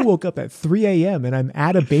I woke up at 3 a.m. and I'm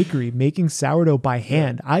at a bakery making sourdough by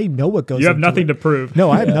hand. I know what goes. You have into nothing it. to prove. No,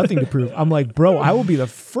 I have nothing to prove. I'm like, bro, I will be the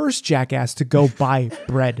first jackass to go buy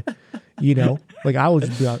bread. Like I will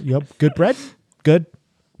just be like, yep, good bread, good,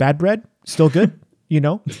 bad bread, still good. Eat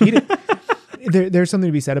it. There's something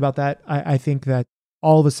to be said about that. I think that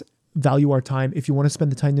all of us value our time. If you want to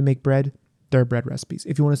spend the time to make bread, there are bread recipes.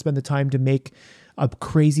 If you want to spend the time to make a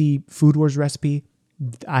crazy Food Wars recipe,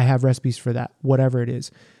 I have recipes for that, whatever it is.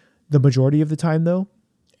 The majority of the time though,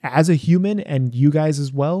 as a human and you guys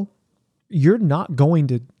as well, you're not going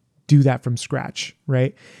to do that from scratch,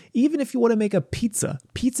 right? Even if you want to make a pizza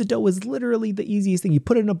dough is literally the easiest thing. You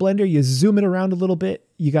put it in a blender, you zoom it around a little bit,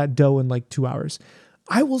 you got dough in like 2 hours.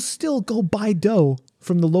 I will still go buy dough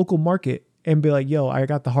from the local market and be like, yo, I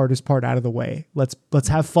got the hardest part out of the way. Let's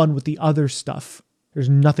have fun with the other stuff. There's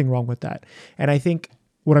nothing wrong with that. And I think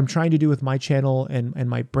what I'm trying to do with my channel and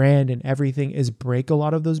my brand and everything is break a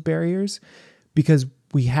lot of those barriers, because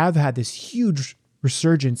we have had this huge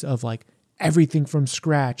resurgence of like everything from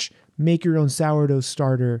scratch, make your own sourdough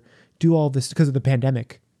starter, do all this because of the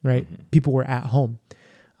pandemic, right? Mm-hmm. People were at home.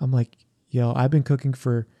 I'm like, yo, I've been cooking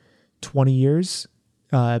for 20 years.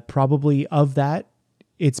 Probably of that,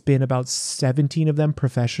 it's been about 17 of them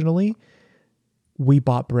professionally. We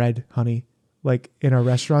bought bread, honey. Like in our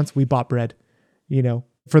restaurants, we bought bread.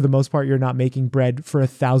 For the most part, you're not making bread for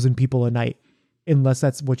 1,000 people a night unless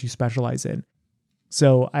that's what you specialize in.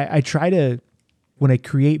 So I try to, when I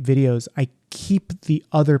create videos, I keep the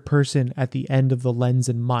other person at the end of the lens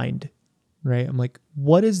in mind, right? I'm like,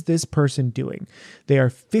 what is this person doing? They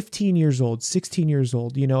are 15 years old, 16 years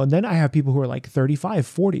old, and then I have people who are like 35,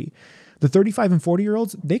 40. The 35 and 40 year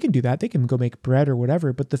olds, they can do that. They can go make bread or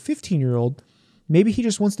whatever. But the 15-year-old, maybe he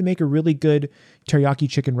just wants to make a really good teriyaki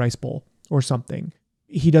chicken rice bowl or something.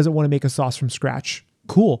 He doesn't want to make a sauce from scratch.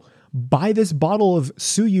 Cool. Buy this bottle of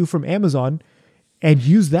Suyu from Amazon and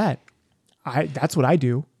use that. That's what I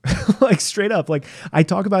do. Like straight up. Like I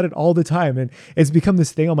talk about it all the time, and it's become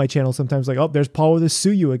this thing on my channel sometimes, like, oh, there's Paul with his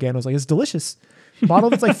Suyu again. I was like, it's delicious. Bottle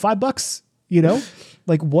that's like $5,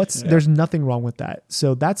 like there's nothing wrong with that.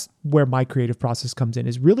 So that's where my creative process comes in,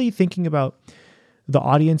 is really thinking about the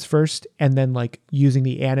audience first, and then like using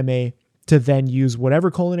the anime to then use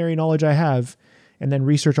whatever culinary knowledge I have and then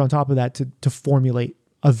research on top of that to formulate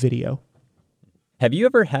a video. Have you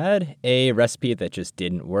ever had a recipe that just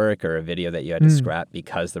didn't work, or a video that you had to scrap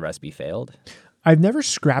because the recipe failed? I've never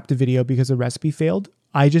scrapped a video because a recipe failed.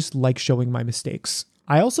 I just like showing my mistakes.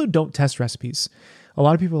 I also don't test recipes. A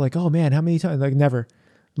lot of people are like, oh man, how many times? Like never.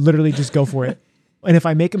 Literally just go for it. And if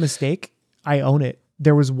I make a mistake, I own it.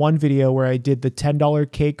 There was one video where I did the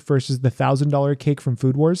 $10 cake versus the $1,000 cake from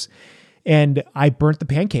Food Wars, and I burnt the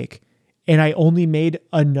pancake. And I only made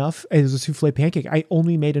enough, it was a souffle pancake, I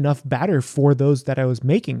only made enough batter for those that I was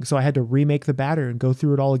making. So I had to remake the batter and go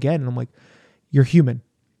through it all again. And I'm like, you're human.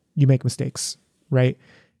 You make mistakes, right?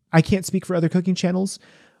 I can't speak for other cooking channels,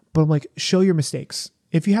 but I'm like, show your mistakes.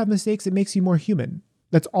 If you have mistakes, it makes you more human.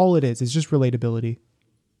 That's all it is. It's just relatability.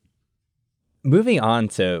 Moving on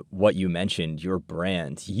to what you mentioned, your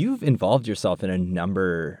brand, you've involved yourself in a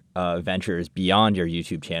number of ventures beyond your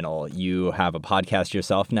YouTube channel. You have a podcast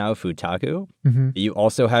yourself now, Food Taku. You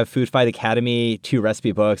also have Food Fight Academy, 2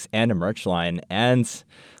 recipe books, and a merch line. And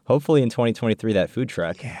hopefully in 2023, that food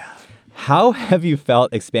truck. Yeah. How have you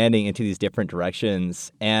felt expanding into these different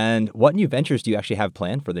directions? And what new ventures do you actually have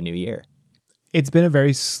planned for the new year? It's been a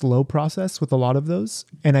very slow process with a lot of those.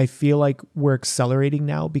 And I feel like we're accelerating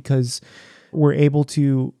now because we're able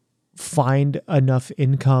to find enough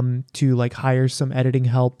income to like hire some editing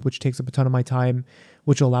help, which takes up a ton of my time,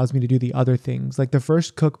 which allows me to do the other things. Like the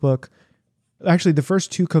first 2 cookbooks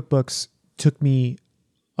took me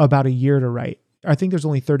about a year to write. I think there's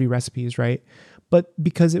only 30 recipes, right? But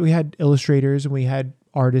because we had illustrators and we had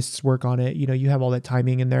artists work on it, you have all that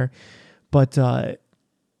timing in there. But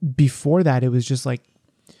before that, it was just like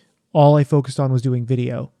all I focused on was doing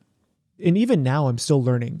video. And even now I'm still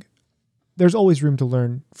learning. There's always room to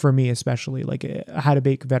learn for me, especially like how to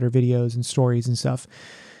make better videos and stories and stuff.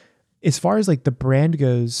 As far as like the brand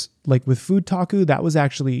goes, like with Food Taku, that was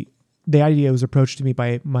actually, the idea was approached to me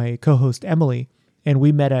by my co-host Emily, and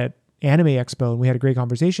we met at Anime Expo and we had a great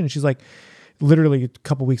conversation. And she's like, literally a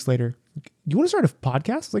couple weeks later, you want to start a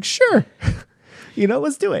podcast? I was like, sure.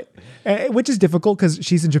 Let's do it. Which is difficult because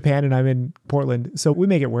she's in Japan and I'm in Portland. So we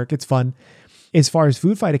make it work. It's fun. As far as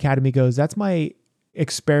Food Fight Academy goes, that's my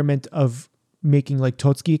experiment of making like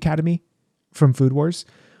Totsuki Academy from Food Wars,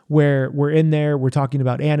 where we're in there, we're talking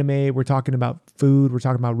about anime, we're talking about food, we're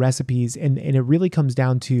talking about recipes. And it really comes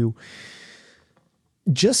down to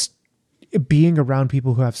just being around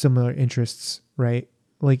people who have similar interests, right?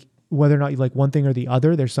 Like whether or not you like one thing or the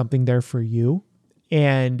other, there's something there for you.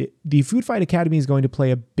 And the Food Fight Academy is going to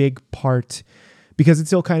play a big part because it's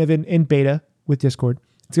still kind of in beta with Discord.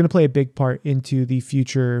 It's going to play a big part into the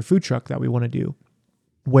future food truck that we want to do,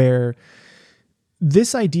 where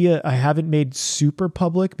this idea I haven't made super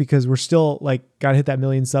public because we're still like got to hit that 1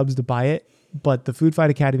 million subs to buy it. But the Food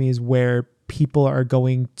Fight Academy is where people are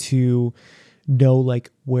going to know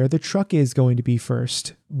like where the truck is going to be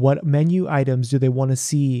first. What menu items do they want to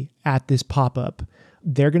see at this pop-up?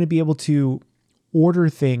 They're going to be able to order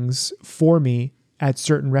things for me at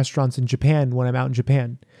certain restaurants in Japan when I'm out in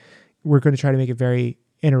Japan. We're going to try to make it very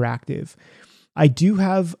interactive. I do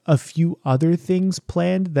have a few other things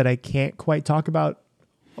planned that I can't quite talk about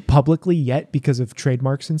publicly yet because of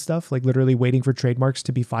trademarks and stuff, like literally waiting for trademarks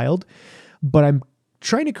to be filed. But I'm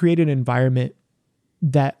trying to create an environment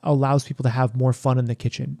that allows people to have more fun in the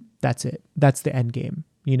kitchen. That's it. That's the end game.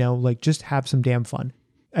 Like just have some damn fun.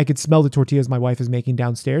 I could smell the tortillas my wife is making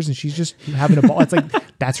downstairs and she's just having a ball. It's like,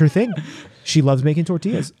 that's her thing. She loves making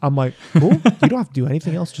tortillas. I'm like, cool. You don't have to do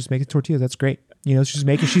anything else. Just make a tortilla. That's great. She's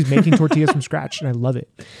making tortillas from scratch and I love it.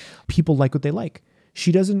 People like what they like.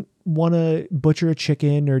 She doesn't want to butcher a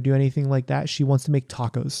chicken or do anything like that. She wants to make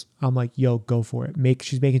tacos. I'm like, yo, go for it.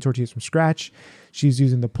 She's making tortillas from scratch. She's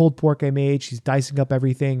using the pulled pork I made. She's dicing up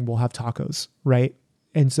everything. We'll have tacos, right?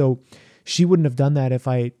 And so she wouldn't have done that if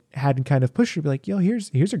I hadn't kind of pushed her, be like, yo,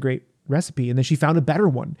 here's a great recipe. And then she found a better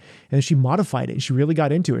one and then she modified it and she really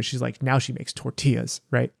got into it. She's like, now she makes tortillas,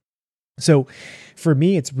 right? So for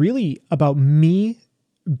me, it's really about me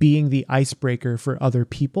being the icebreaker for other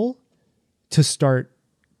people to start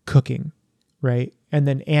cooking, right? And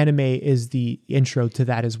then anime is the intro to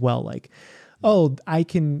that as well. Like, oh, I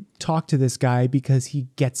can talk to this guy because he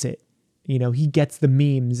gets it. He gets the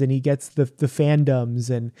memes and he gets the fandoms.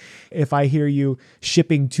 And if I hear you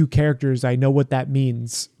shipping 2 characters, I know what that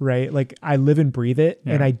means, right? Like I live and breathe it.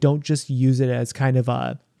 Yeah. And I don't just use it as kind of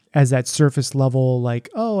as that surface level, like,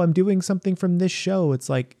 oh, I'm doing something from this show. It's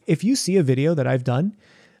like, if you see a video that I've done,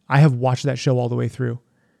 I have watched that show all the way through.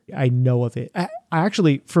 I know of it. I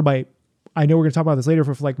actually, I know we're going to talk about this later,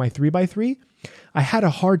 for like my 3x3, I had a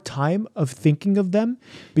hard time of thinking of them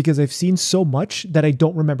because I've seen so much that I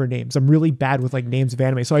don't remember names. I'm really bad with like names of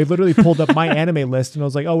anime. So I literally pulled up my anime list and I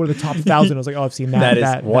was like, oh, what are the top 1,000? I was like, oh, I've seen that.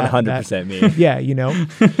 That is 100% me. Yeah,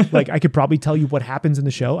 like I could probably tell you what happens in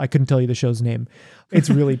the show. I couldn't tell you the show's name. It's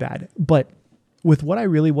really bad. But with what I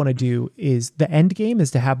really want to do is the end game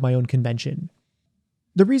is to have my own convention.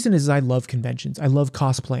 The reason is I love conventions. I love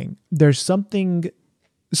cosplaying. There's something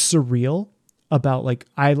surreal about like,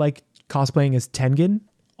 I like cosplaying as Tengen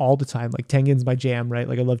all the time. Like Tengen's my jam, right?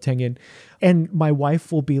 Like I love Tengen. And my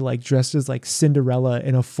wife will be like dressed as like Cinderella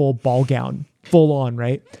in a full ball gown, full on,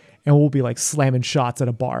 right? And we'll be like slamming shots at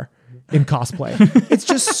a bar in cosplay. It's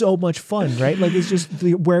just so much fun, right? Like it's just,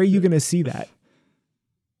 where are you going to see that?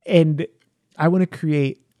 And I want to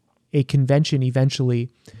create a convention eventually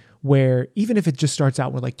where even if it just starts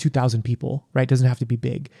out with like 2,000 people, right? It doesn't have to be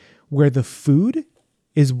big, where the food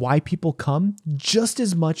is why people come just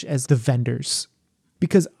as much as the vendors.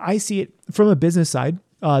 Because I see it from a business side.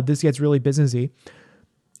 This gets really businessy.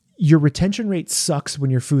 Your retention rate sucks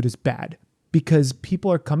when your food is bad because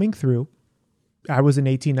people are coming through. I was an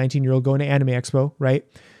 18, 19-year-old going to Anime Expo, right?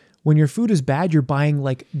 When your food is bad, you're buying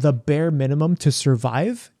like the bare minimum to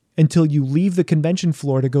survive until you leave the convention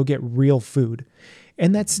floor to go get real food.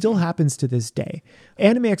 And that still happens to this day.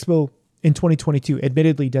 Anime Expo in 2022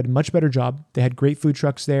 admittedly did a much better job. They had great food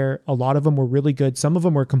trucks there. A lot of them were really good. Some of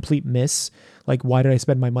them were a complete miss. Like, why did I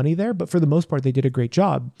spend my money there? But for the most part, they did a great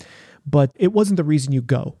job. But it wasn't the reason you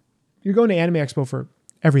go. You're going to Anime Expo for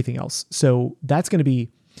everything else. So that's going to be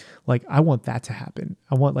like, I want that to happen.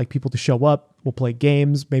 I want like people to show up. We'll play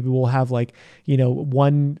games. Maybe we'll have like,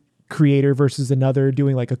 one creator versus another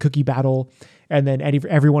doing like a cookie battle. And then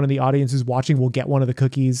everyone in the audience who's watching will get one of the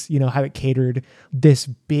cookies, have it catered, this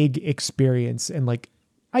big experience. And like,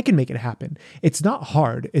 I can make it happen. It's not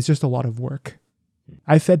hard. It's just a lot of work.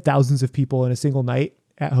 I fed thousands of people in a single night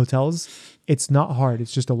at hotels. It's not hard.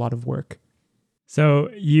 It's just a lot of work. So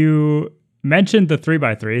you mentioned the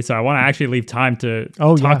 3x3. So I want to actually leave time to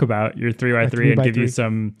talk about your 3x3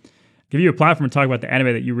 and give you a platform to talk about the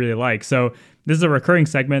anime that you really like. So this is a recurring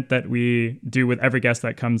segment that we do with every guest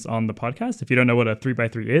that comes on the podcast. If you don't know what a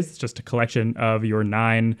 3x3 is, it's just a collection of your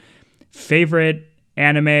 9 favorite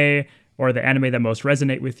anime or the anime that most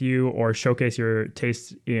resonate with you or showcase your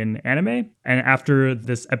taste in anime. And after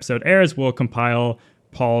this episode airs, we'll compile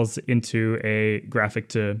Paul's into a graphic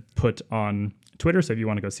to put on Twitter. So if you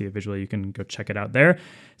want to go see it visually, you can go check it out there.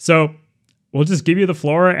 So we'll just give you the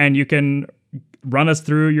floor and you can run us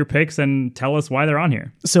through your picks and tell us why they're on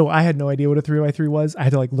here. So I had no idea what a 3x3 was. I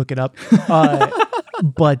had to like look it up.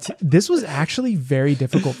 But this was actually very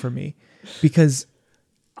difficult for me because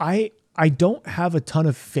I don't have a ton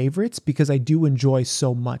of favorites because I do enjoy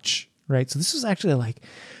so much, right? So this was actually like,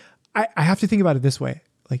 I have to think about it this way.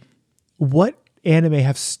 Like, what anime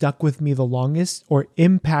have stuck with me the longest or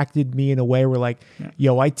impacted me in a way where like,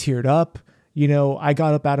 yo, I teared up, I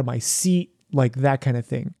got up out of my seat, like that kind of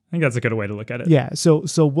thing. I think that's a good way to look at it. Yeah. So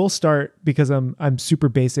we'll start because I'm super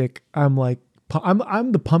basic. I'm like,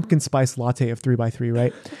 I'm the pumpkin spice latte of 3x3,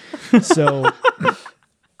 right? So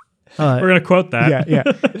we're going to quote that. Yeah.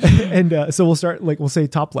 And so we'll start, like, we'll say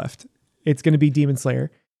top left. It's going to be Demon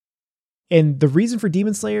Slayer. And the reason for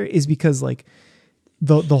Demon Slayer is because like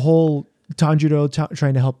the whole Tanjiro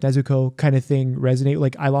trying to help Nezuko kind of thing resonate.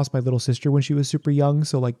 Like, I lost my little sister when she was super young.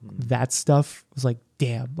 So like that stuff was like,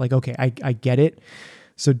 damn, like, okay, I get it.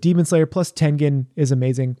 So Demon Slayer plus Tengen is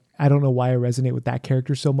amazing. I don't know why I resonate with that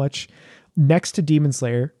character so much. Next to Demon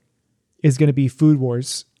Slayer is going to be Food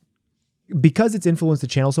Wars. Because it's influenced the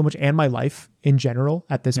channel so much and my life in general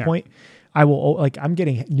at this point, I will, like, I'm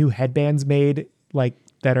getting new headbands made, like,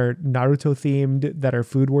 that are Naruto themed, that are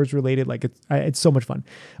Food Wars related. Like, it's so much fun.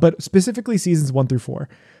 But specifically seasons 1 through 4.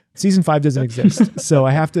 Season 5 doesn't exist. So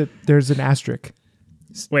there's an asterisk.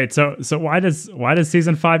 Wait, so why does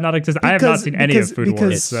season 5 not exist? I have not seen any of Food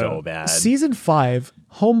Wars. It's so bad. Season 5,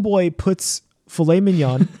 Homeboy puts filet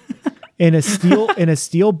mignon in a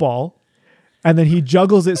steel ball, and then he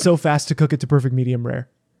juggles it so fast to cook it to perfect medium rare.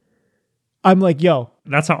 I'm like, yo,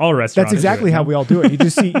 that's how all restaurants. That's exactly how we all do it. You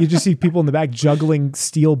just see people in the back juggling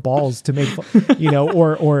steel balls to make,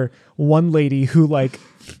 or one lady who like,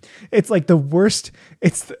 it's like the worst.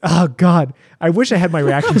 Oh God, I wish I had my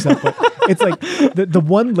reaction set, but it's like the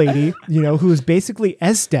one lady, who is basically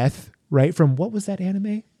Esdeath, right? From what was that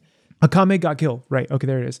anime? Akame got killed, right? Okay,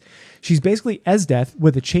 there it is. She's basically Esdeath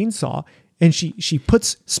with a chainsaw, and she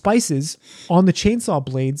puts spices on the chainsaw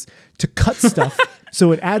blades to cut stuff.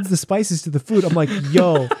 So it adds the spices to the food. I'm like,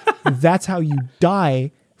 yo, that's how you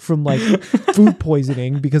die from like food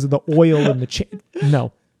poisoning because of the oil and the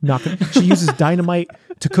No, not gonna. She uses dynamite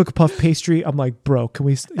to cook puff pastry. I'm like, bro, can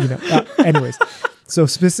we, anyways. So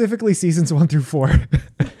specifically seasons 1 through 4.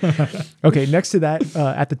 Okay, next to that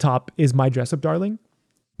at the top is My Dress Up Darling.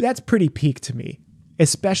 That's pretty peak to me,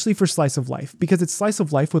 especially for Slice of Life, because it's Slice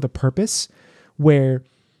of Life with a purpose where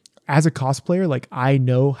as a cosplayer, like, I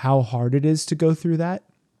know how hard it is to go through that.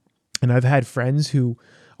 And I've had friends who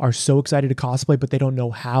are so excited to cosplay, but they don't know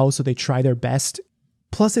how, so they try their best.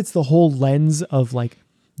 Plus, it's the whole lens of like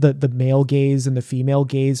the male gaze and the female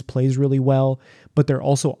gaze plays really well, but they're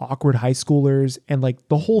also awkward high schoolers and like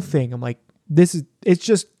the whole thing. I'm like, it's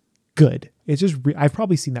just good. It's just, I've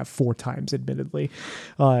probably seen that 4 times, admittedly.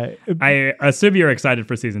 I assume you're excited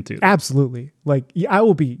for season 2. Absolutely. Like, I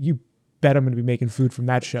will be, you bet I'm going to be making food from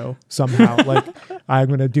that show somehow. Like, I'm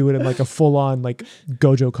going to do it in like a full on like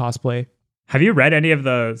Gojo cosplay. Have you read any of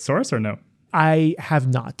the source or no? I have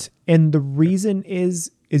not. And the reason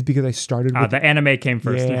is is because I started with The anime came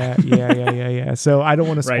first. yeah. So I don't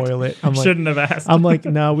want to Right. spoil it. I'm like, Shouldn't have asked. I'm like,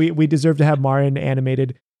 no, we deserve to have Marin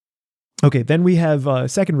animated. Okay, then we have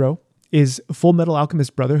second row is Full Metal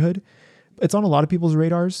Alchemist Brotherhood. It's on a lot of people's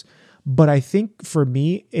radars, but I think for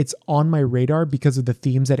me, it's on my radar because of the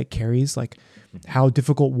themes that it carries, like how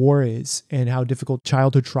difficult war is and how difficult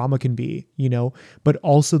childhood trauma can be, you know, but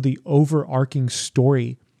also the overarching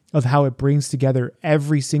story of how it brings together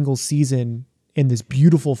every single season in this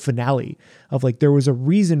beautiful finale of like, there was a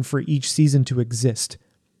reason for each season to exist.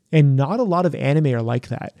 And not a lot of anime are like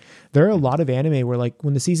that. There are a lot of anime where like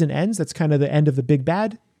when the season ends, that's kind of the end of the big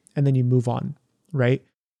bad, and then you move on, right?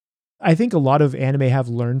 I think a lot of anime have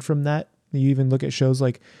learned from that. You even look at shows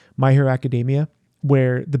like My Hero Academia,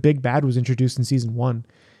 where the big bad was introduced in season 1,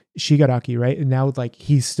 Shigaraki, right? And now like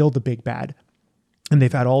he's still the big bad. And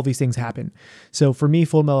they've had all these things happen. So for me,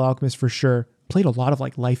 Full Metal Alchemist for sure played a lot of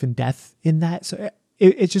like life and death in that. So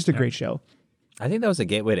it's just a great show. I think that was a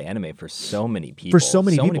gateway to anime for so many people. So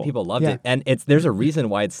many people loved it. And there's a reason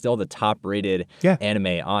why it's still the top rated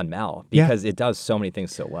anime on Mal, because it does so many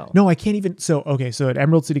things so well. No, I can't even. So at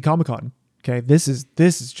Emerald City Comic Con, okay, this is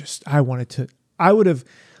just, I would have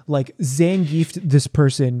like Zangiefed this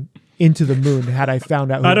person into the moon had I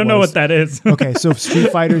found out who I don't know what that is. Okay, so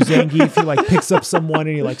Street Fighter Zangief, he like picks up someone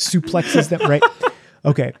and he like suplexes them, right?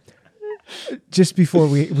 Okay. Just before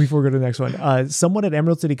we go to the next one, someone at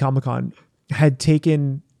Emerald City Comic Con had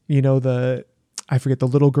taken, I forget, the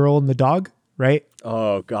little girl and the dog, right?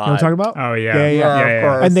 Oh God! You know what I'm talking about? Oh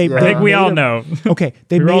yeah. And I think we all know. Okay,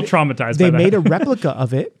 we were all traumatized. They by made that. a replica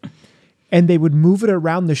of it, and they would move it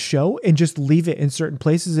around the show and just leave it in certain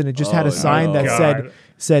places, and it just had a sign that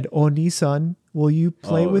said "Oni-san, will you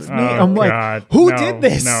play with me?" I'm like, who did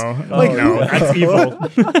this? No, like, no, that's evil.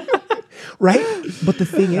 Right? But the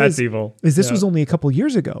thing That's evil. is this was only a couple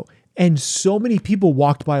years ago, and so many people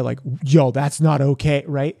walked by like, yo, that's not okay,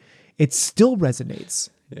 right? It still resonates.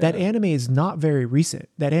 Yeah. That anime is not very recent.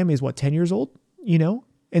 That anime is 10 years old,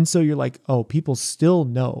 And so you're like, oh, people still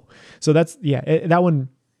know. So that's, that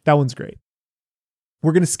one's great.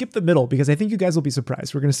 We're going to skip the middle because I think you guys will be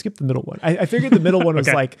surprised. We're going to skip the middle one. I figured the middle one was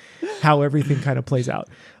like how everything kind of plays out.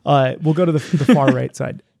 We'll go to the far right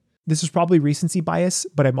side. This is probably recency bias,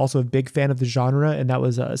 but I'm also a big fan of the genre, and that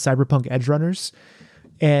was Cyberpunk Edgerunners.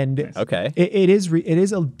 And it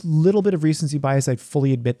is a little bit of recency bias. I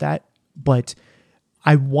fully admit that, but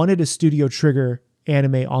I wanted a Studio Trigger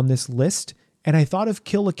anime on this list, and I thought of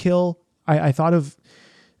Kill la Kill. I thought of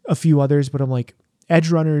a few others, but I'm like,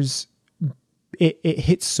 Edgerunners, it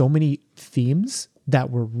hit so many themes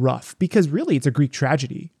that were rough because really it's a Greek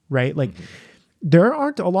tragedy, right? Like, there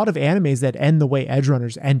aren't a lot of animes that end the way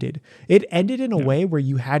Edgerunners ended. It ended in a way where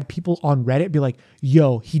you had people on Reddit be like,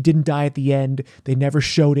 yo, he didn't die at the end. They never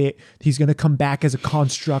showed it. He's going to come back as a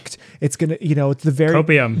construct. It's going to, it's the very...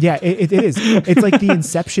 Copium. Yeah, it is. It's like the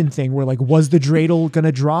Inception thing where like, was the dreidel going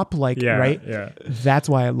to drop? Like, right? Yeah. That's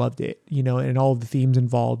why I loved it, and all of the themes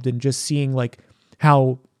involved and just seeing like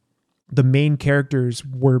how the main characters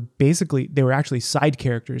were basically, they were actually side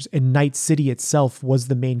characters, and Night City itself was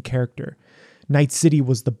the main character. Night City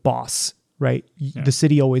was the boss, right? Yeah. The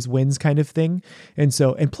city always wins kind of thing. And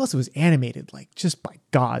plus it was animated like just by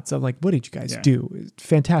God. So I'm like, what did you guys do?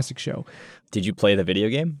 Fantastic show. Did you play the video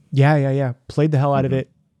game? Yeah. Played the hell out of it.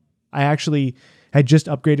 I actually had just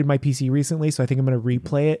upgraded my PC recently, so I think I'm going to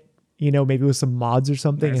replay it, maybe with some mods or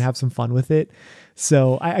something and have some fun with it.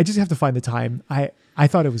 So I just have to find the time. I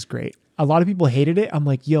thought it was great. A lot of people hated it. I'm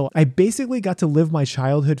like, yo, I basically got to live my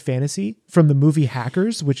childhood fantasy from the movie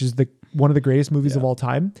Hackers, which is one of the greatest movies of all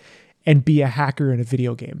time, and be a hacker in a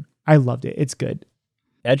video game. I loved it. It's good.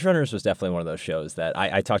 Edgerunners was definitely one of those shows that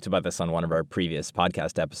I talked about this on one of our previous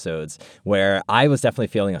podcast episodes, where I was definitely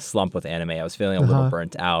feeling a slump with anime. I was feeling a little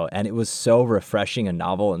burnt out, and it was so refreshing and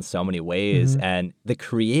novel in so many ways. And the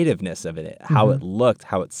creativeness of it, how it looked,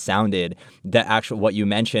 how it sounded, what you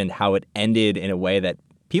mentioned, how it ended in a way that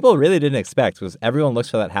people really didn't expect, because everyone looks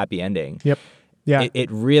for that happy ending. Yep. Yeah. It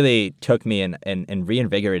really took me and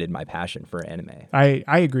reinvigorated my passion for anime. I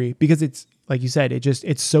agree, because it's, like you said,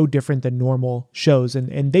 it's so different than normal shows,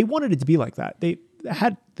 and they wanted it to be like that.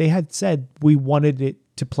 They had said, we wanted it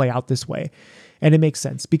to play out this way, and it makes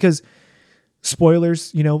sense because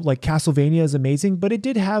spoilers, like Castlevania is amazing, but it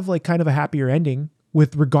did have like kind of a happier ending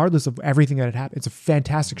with regardless of everything that had happened. It's a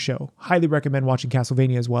fantastic show. Highly recommend watching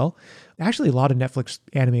Castlevania as well. Actually, a lot of Netflix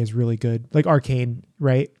anime is really good, like Arcane,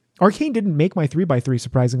 right? Arcane didn't make my 3x3,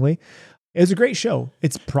 surprisingly. It was a great show.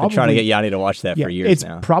 It's probably... I'm trying to get Yanni to watch that for years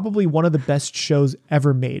now. It's probably one of the best shows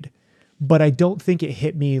ever made, but I don't think it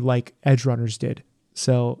hit me like Edgerunners did.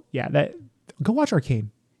 So yeah, go watch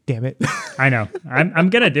Arcane. Damn it. I know. I'm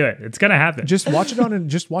gonna do it. It's gonna happen. Just watch it on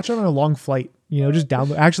a long flight. Just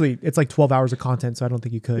download. Actually, it's like 12 hours of content, so I don't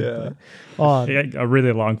think you could. Yeah. But, A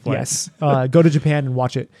really long flight. yes. Go to Japan and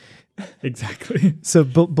watch it. Exactly. So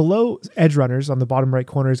below Edge Runners on the bottom right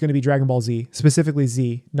corner is going to be Dragon Ball Z, specifically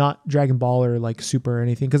Z, not Dragon Ball or like Super or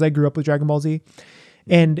anything, because I grew up with Dragon Ball Z.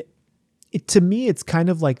 And to me, it's kind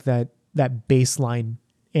of like that baseline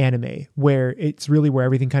anime where it's really where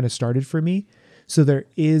everything kind of started for me. So there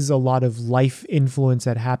is a lot of life influence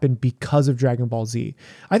that happened because of Dragon Ball Z.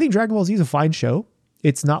 I think Dragon Ball Z is a fine show.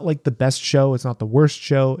 It's not like the best show. It's not the worst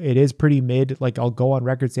show. It is pretty mid. Like I'll go on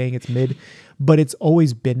record saying it's mid, but it's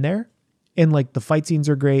always been there. And like the fight scenes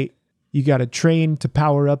are great. You got to train to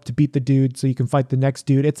power up to beat the dude so you can fight the next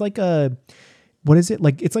dude. It's like what is it?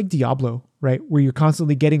 Like it's like Diablo, right? Where you're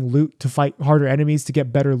constantly getting loot to fight harder enemies to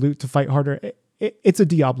get better loot to fight harder. It's a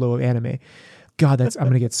Diablo of anime. God, I'm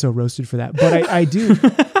going to get so roasted for that. But I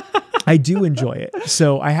do enjoy it.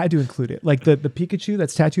 So I had to include it. Like the Pikachu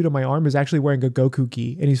that's tattooed on my arm is actually wearing a Goku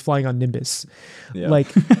gi and he's flying on Nimbus. Yeah. Like,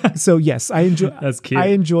 so yes, I enjoy, That's cute. I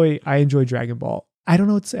enjoy Dragon Ball. I don't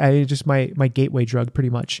know. It's just my gateway drug pretty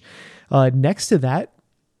much. Next to that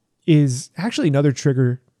is actually another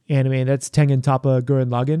Trigger anime, and that's Tengen Toppa Gurren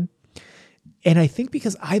Lagann. And I think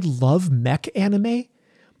because I love mech anime,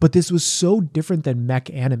 but this was so different than mech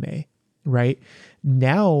anime, right?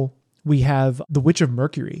 Now we have The Witch of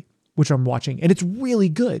Mercury, which I'm watching, and it's really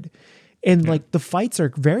good. And like the fights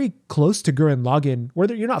are very close to Gurren Lagann,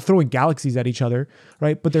 where you're not throwing galaxies at each other,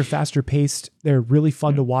 right? But they're faster paced. They're really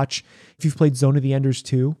fun to watch. If you've played Zone of the Enders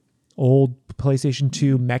 2, old PlayStation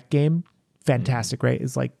 2 mech game, fantastic, right?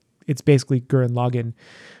 It's basically Gurren Lagann.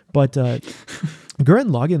 But Gurren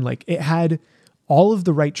Lagann, like it had all of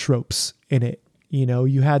the right tropes in it.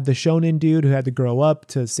 You had the shonen dude who had to grow up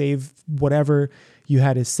to save whatever. You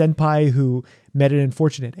had his senpai who met an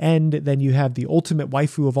unfortunate end. Then you have the ultimate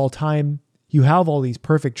waifu of all time. You have all these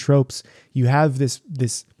perfect tropes. You have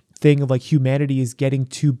this thing of like humanity is getting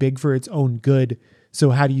too big for its own good. So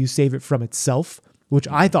how do you save it from itself? Which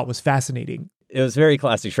I thought was fascinating. It was very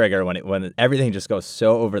classic Trigger when everything just goes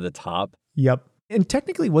so over the top. Yep. And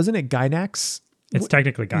technically, wasn't it Gainax? It's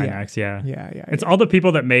technically Gainax, yeah. Yeah. It's all the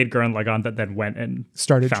people that made Gurren Lagann that then went and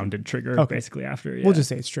founded Trigger basically after. Yeah. We'll just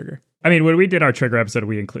say it's Trigger. I mean, when we did our Trigger episode,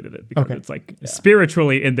 we included it because it's like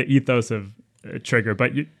spiritually in the ethos of Trigger,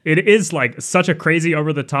 but it is like such a crazy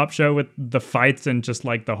over the top show with the fights and just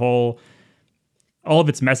like all of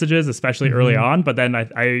its messages, especially early on. But then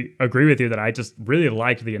I agree with you that I just really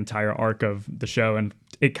liked the entire arc of the show, and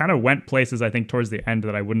it kind of went places, I think, towards the end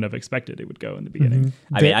that I wouldn't have expected it would go in the beginning.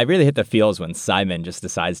 I mean, I really hit the feels when Simon just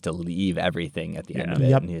decides to leave everything at the end of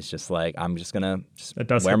it. And he's just like, I'm just going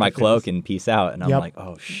to wear my cloak and peace out. And I'm like,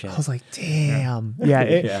 oh, shit. I was like, damn.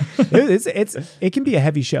 Yeah. It can be a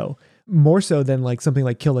heavy show, more so than like something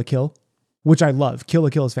like Kill la Kill, which I love. Kill la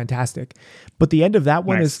Kill is fantastic. But the end of that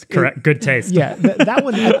one is correct. Good taste. Yeah. That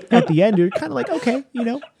one at the end, you're kind of like, okay,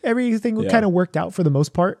 everything kind of worked out for the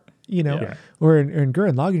most part. Or in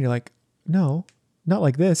Gurren Lagann, you're like, no, not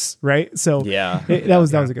like this, right? So that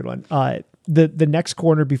was a good one. The next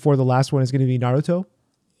corner before the last one is going to be Naruto,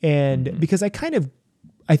 and because I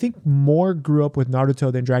think more grew up with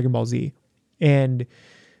Naruto than Dragon Ball Z, and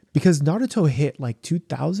because Naruto hit like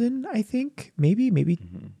 2000, I think maybe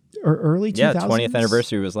or early 2000s. Yeah, 20th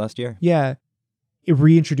anniversary was last year. Yeah, it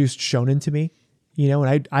reintroduced shonen to me,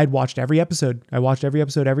 and I'd watched every episode. I watched every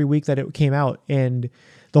episode every week that it came out, and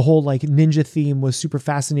the whole like ninja theme was super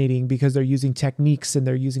fascinating because they're using techniques and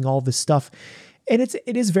they're using all this stuff. And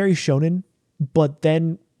it is very shonen, but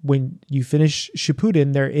then when you finish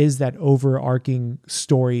Shippuden, there is that overarching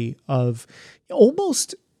story of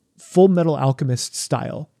almost Full Metal Alchemist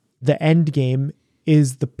style. The end game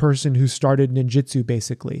is the person who started ninjutsu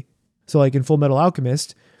basically. So like in Full Metal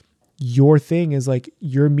Alchemist, your thing is like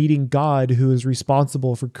you're meeting God who is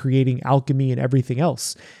responsible for creating alchemy and everything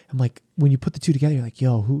else. I'm like, when you put the two together, you're like,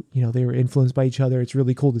 yo, they were influenced by each other. It's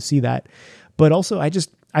really cool to see that. But also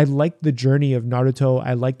I like the journey of Naruto.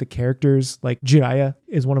 I like the characters. Like Jiraiya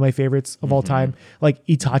is one of my favorites of all time. Like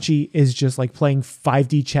Itachi is just like playing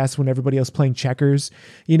 5D chess when everybody else playing checkers.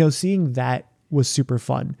 Seeing that was super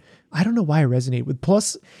fun. I don't know why I resonate with.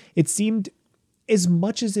 Plus, it seemed as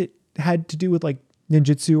much as it had to do with like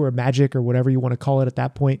ninjutsu or magic or whatever you want to call it at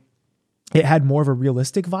that point, it had more of a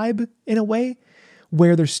realistic vibe in a way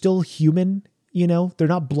where they're still human, they're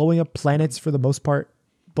not blowing up planets for the most part,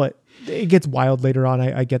 but it gets wild later on.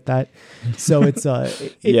 I get that. So it's,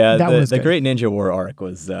 the Great Ninja War arc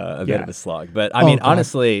was a bit of a slog, but I mean,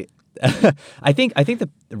 honestly, I think the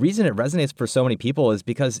reason it resonates for so many people is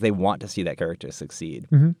because they want to see that character succeed.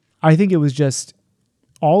 I think it was just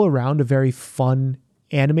all around a very fun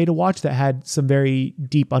anime to watch that had some very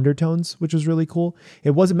deep undertones, which was really cool.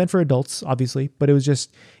 It wasn't meant for adults, obviously, but it was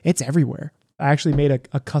just, it's everywhere. I actually made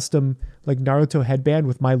a custom like Naruto headband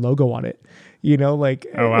with my logo on it. You know, like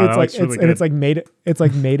Oh, wow, it's that like looks really and good. it's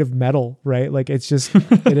like made of metal, right? Like it's just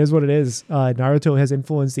it is what it is. Naruto has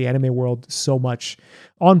influenced the anime world so much,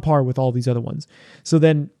 on par with all these other ones. So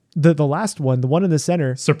then the last one, the one in the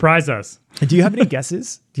center. Surprise us. Do you have any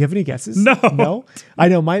guesses? Do you have any guesses? No. No? I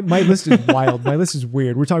know my list is wild. My list is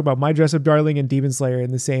weird. We're talking about My Dress Up Darling and Demon Slayer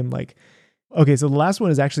in the same like. Okay, so the last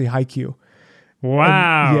one is actually Haikyuu.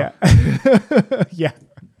 Wow. Yeah. Yeah.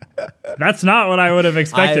 That's not what I would have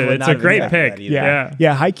expected. would It's not a have great expected pick. that either. Yeah.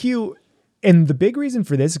 Yeah, Haikyuu. And the big reason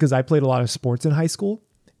for this is because I played a lot of sports in high school.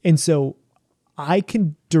 And so I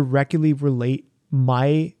can directly relate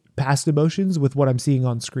my past emotions with what I'm seeing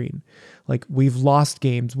on screen. Like we've lost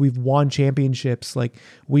games, we've won championships, like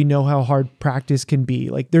we know how hard practice can be.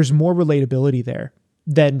 Like there's more relatability there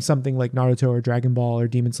than something like Naruto or Dragon Ball or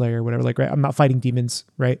Demon Slayer or whatever. Like, right, I'm not fighting demons,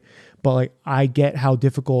 right? But like I get how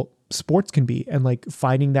difficult sports can be and like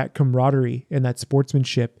finding that camaraderie and that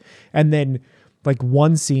sportsmanship. And then like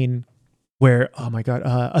one scene where, oh my God,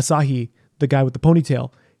 Asahi, the guy with the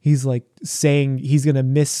ponytail, he's like saying he's going to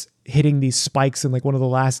miss hitting these spikes in like one of the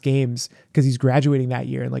last games because he's graduating that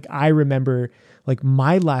year. And like, I remember like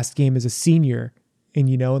my last game as a senior and,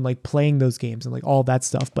 you know, and like playing those games and like all that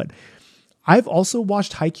stuff. But I've also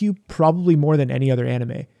watched Haikyuu probably more than any other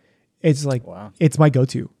anime. It's like, It's my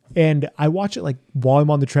go-to. And I watch it like while I'm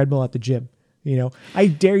on the treadmill at the gym, you know, I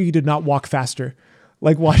dare you to not walk faster.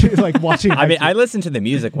 Like watching. I mean, I listen to the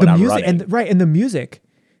music when I'm running. And the music,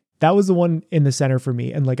 that was the one in the center for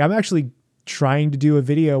me. And like, I'm actually trying to do a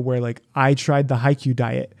video where like I tried the Haikyuu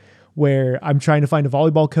diet, where I'm trying to find a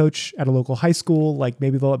volleyball coach at a local high school. Like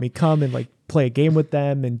maybe they'll let me come and like play a game with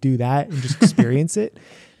them and do that and just experience it.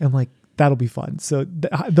 And I'm like, that'll be fun. So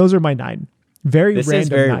those are my 9. Very This random is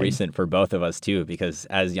very 9. recent for both of us too, because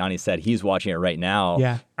as Yanni said, he's watching it right now.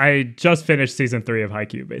 Yeah. I just finished season 3 of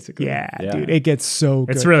Haikyuu, basically. Yeah, Yeah. dude, it gets so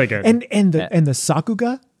good. It's really good. And the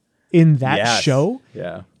Sakuga in that show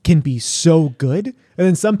Yeah. can be so good. And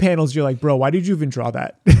then some panels you're like, bro, why did you even draw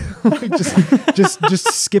that? Like,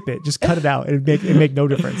 just skip it. Just cut it out. It make no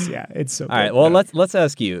difference. Yeah, it's so good. All right. Well, let's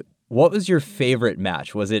ask you, what was your favorite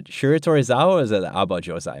match? Was it Shira Torizawa or was it the Aoba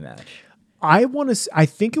Josai match? I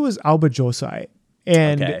think it was Aoba Josai.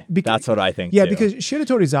 And Okay, that's what I think Yeah, too. because Shira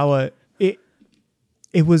Torizawa,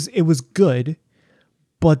 it was good,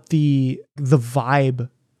 but the vibe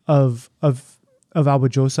of Aoba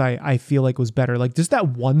Josai I feel like was better. Like just that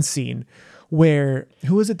one scene where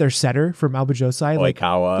who was it? Their setter from Aoba Josai, like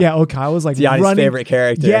Oikawa. Yeah, Oikawa was like Yanni's running. favorite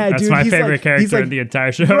character. Yeah, That's dude, my he's favorite like- character he's like- in the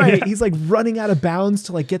entire show. Right, Yeah. he's like running out of bounds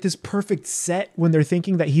to like get this perfect set when they're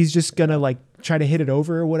thinking that he's just gonna like try to hit it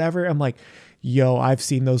over or whatever. I'm like, yo, I've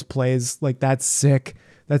seen those plays. Like that's sick.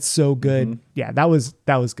 That's so good. Mm-hmm. Yeah, that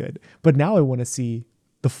was good. But now I want to see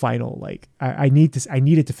the final. Like I need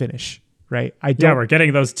it to finish. Right. Yeah, we're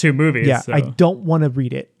getting those 2 movies. Yeah, so. I don't want to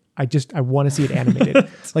read it. I want to see it animated.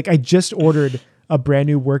 Like I just ordered a brand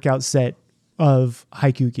new workout set of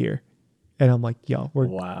Haikyuu gear. And I'm like, yo, we're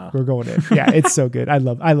going in. Yeah, it's so good. I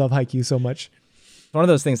love Haikyuu so much. One of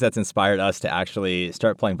those things that's inspired us to actually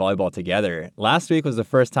start playing volleyball together. Last week was the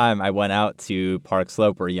first time I went out to Park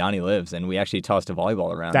Slope where Yanni lives, and we actually tossed a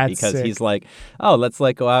volleyball around because sick. he's like, oh, let's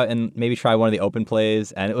like go out and maybe try one of the open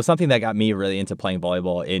plays. And it was something that got me really into playing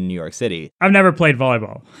volleyball in New York City. I've never played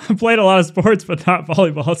volleyball. I've played a lot of sports, but not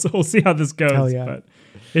volleyball. So we'll see how this goes. Hell yeah. But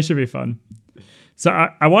it should be fun. So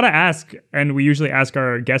I want to ask, and we usually ask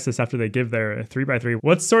our guests this after they give their 3x3,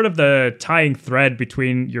 what's sort of the tying thread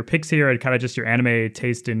between your picks here and kind of just your anime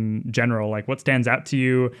taste in general? Like what stands out to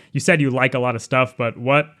you? You said you like a lot of stuff, but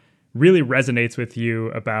what really resonates with you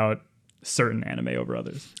about certain anime over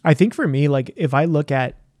others? I think for me, like if I look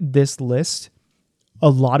at this list, a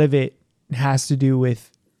lot of it has to do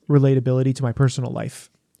with relatability to my personal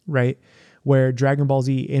life, right? Where Dragon Ball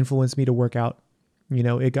Z influenced me to work out. You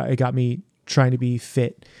know, it got me trying to be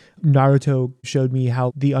fit. Naruto showed me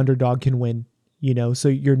how the underdog can win, you know, so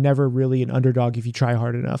you're never really an underdog if you try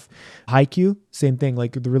hard enough. Haikyuu, same thing.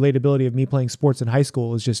 Like the relatability of me playing sports in high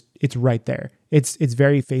school is just, it's right there. It's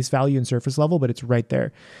very face value and surface level, but it's right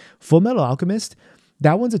there. Full Metal Alchemist,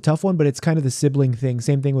 that one's a tough one, but it's kind of the sibling thing.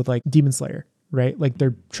 Same thing with like Demon Slayer, right? Like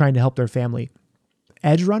they're trying to help their family.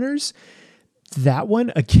 Edge Runners, that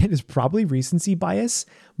one again is probably recency bias,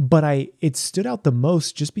 but it stood out the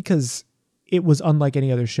most just because it was unlike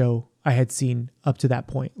any other show I had seen up to that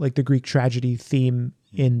point, like the Greek tragedy theme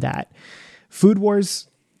in that. Food Wars,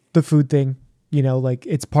 the food thing, you know, like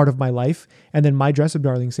it's part of my life. And then My Dress Up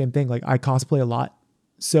Darling, same thing. Like I cosplay a lot.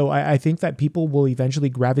 So I think that people will eventually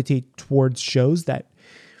gravitate towards shows that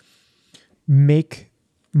make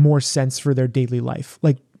more sense for their daily life.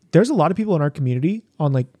 Like there's a lot of people in our community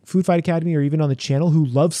on like Food Fight Academy or even on the channel who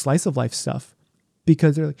love slice of life stuff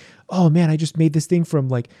because they're like, oh man, I just made this thing from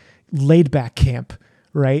like laid back camp,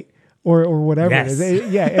 right? Or whatever. Yes. It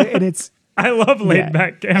is. Yeah. And it's, I love laid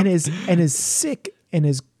back camp. and as sick and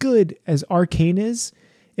as good as Arcane is,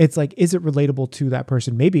 it's like, is it relatable to that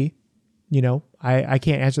person? Maybe, you know, I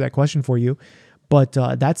can't answer that question for you, but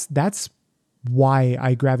that's why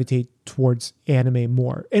I gravitate towards anime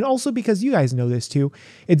more. And also because you guys know this too,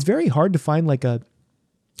 it's very hard to find like a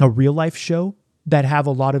real life show that have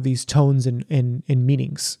a lot of these tones and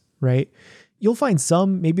meanings, right? You'll find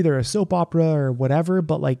some, maybe they're a soap opera or whatever,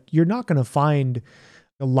 but like you're not going to find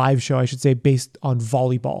a live show, I should say, based on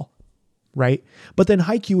volleyball, right? But then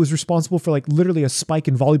Haikyuu was responsible for like literally a spike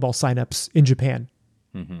in volleyball signups in Japan.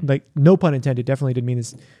 Mm-hmm. Like no pun intended, definitely didn't mean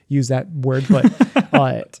to use that word,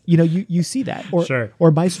 but you know, you see that. Or sure.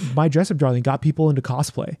 Or my Dress Up Darling got people into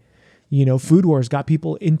cosplay. You know, Food Wars got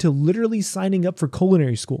people into literally signing up for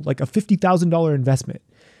culinary school, like a $50,000 investment.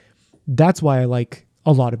 That's why I like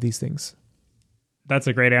a lot of these things. That's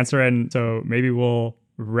a great answer. And so maybe we'll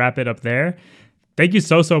wrap it up there. Thank you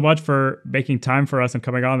so much for making time for us and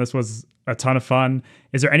coming on. This was a ton of fun.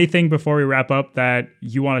 Is there anything before we wrap up that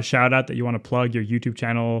you want to shout out, that you want to plug, your YouTube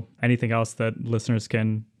channel, anything else that listeners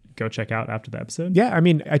can go check out after the episode? Yeah, I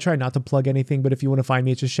mean, I try not to plug anything, but if you want to find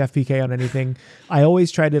me, it's just Chef PK on anything. I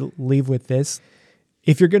always try to leave with this.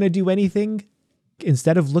 If you're going to do anything,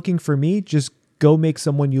 instead of looking for me, just go make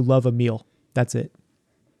someone you love a meal. That's it.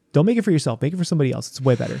 Don't make it for yourself. Make it for somebody else. It's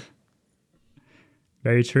way better.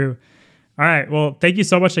 Very true. All right. Well, thank you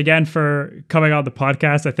so much again for coming on the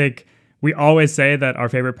podcast. I think we always say that our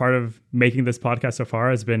favorite part of making this podcast so far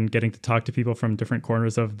has been getting to talk to people from different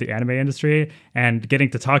corners of the anime industry and getting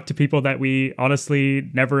to talk to people that we honestly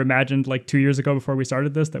never imagined like 2 years ago before we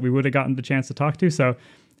started this, that we would have gotten the chance to talk to. So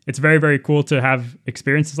it's very, very cool to have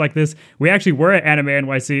experiences like this. We actually were at Anime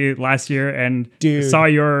NYC last year and saw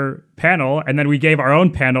your panel, and then we gave our own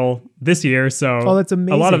panel this year. So that's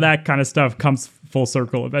amazing. A lot of that kind of stuff comes full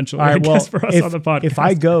circle eventually, I guess, for us on the podcast. If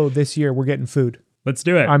I go this year, we're getting food. Let's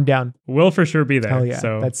do it. I'm down. We'll for sure be there. Hell yeah,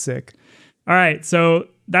 so that's sick. All right, so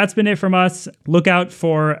that's been it from us. Look out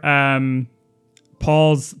for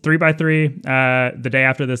Paul's 3x3 the day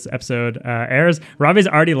after this episode airs. Ravi's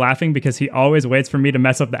already laughing because he always waits for me to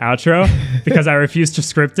mess up the outro because I refuse to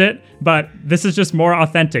script it. But this is just more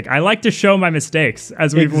authentic. I like to show my mistakes,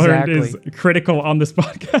 as we've learned is critical on this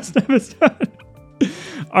podcast episode.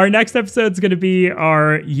 Our next episode is going to be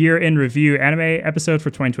our year in review anime episode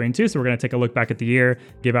for 2022. So we're going to take a look back at the year,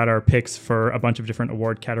 give out our picks for a bunch of different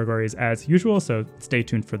award categories as usual. So stay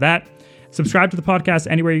tuned for that. Subscribe to the podcast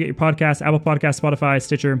anywhere you get your podcasts, Apple Podcasts, Spotify,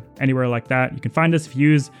 Stitcher, anywhere like that. You can find us if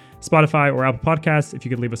you use Spotify or Apple Podcasts. If you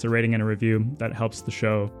could leave us a rating and a review, that helps the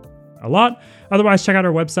show a lot. Otherwise, check out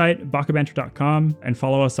our website, bakabanter.com, and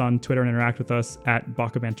follow us on Twitter and interact with us at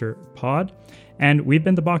bakabanterpod. And we've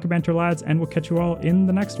been the Baka Banter lads, and we'll catch you all in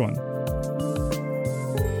the next one.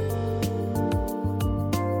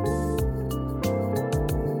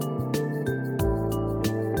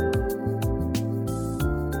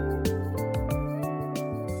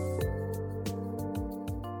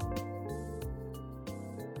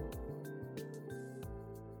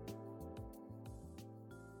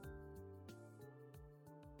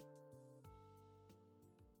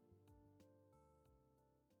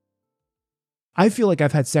 I feel like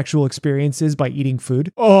I've had sexual experiences by eating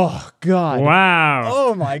food. Oh, God. Wow.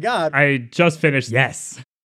 Oh, my God. I just finished. Yes.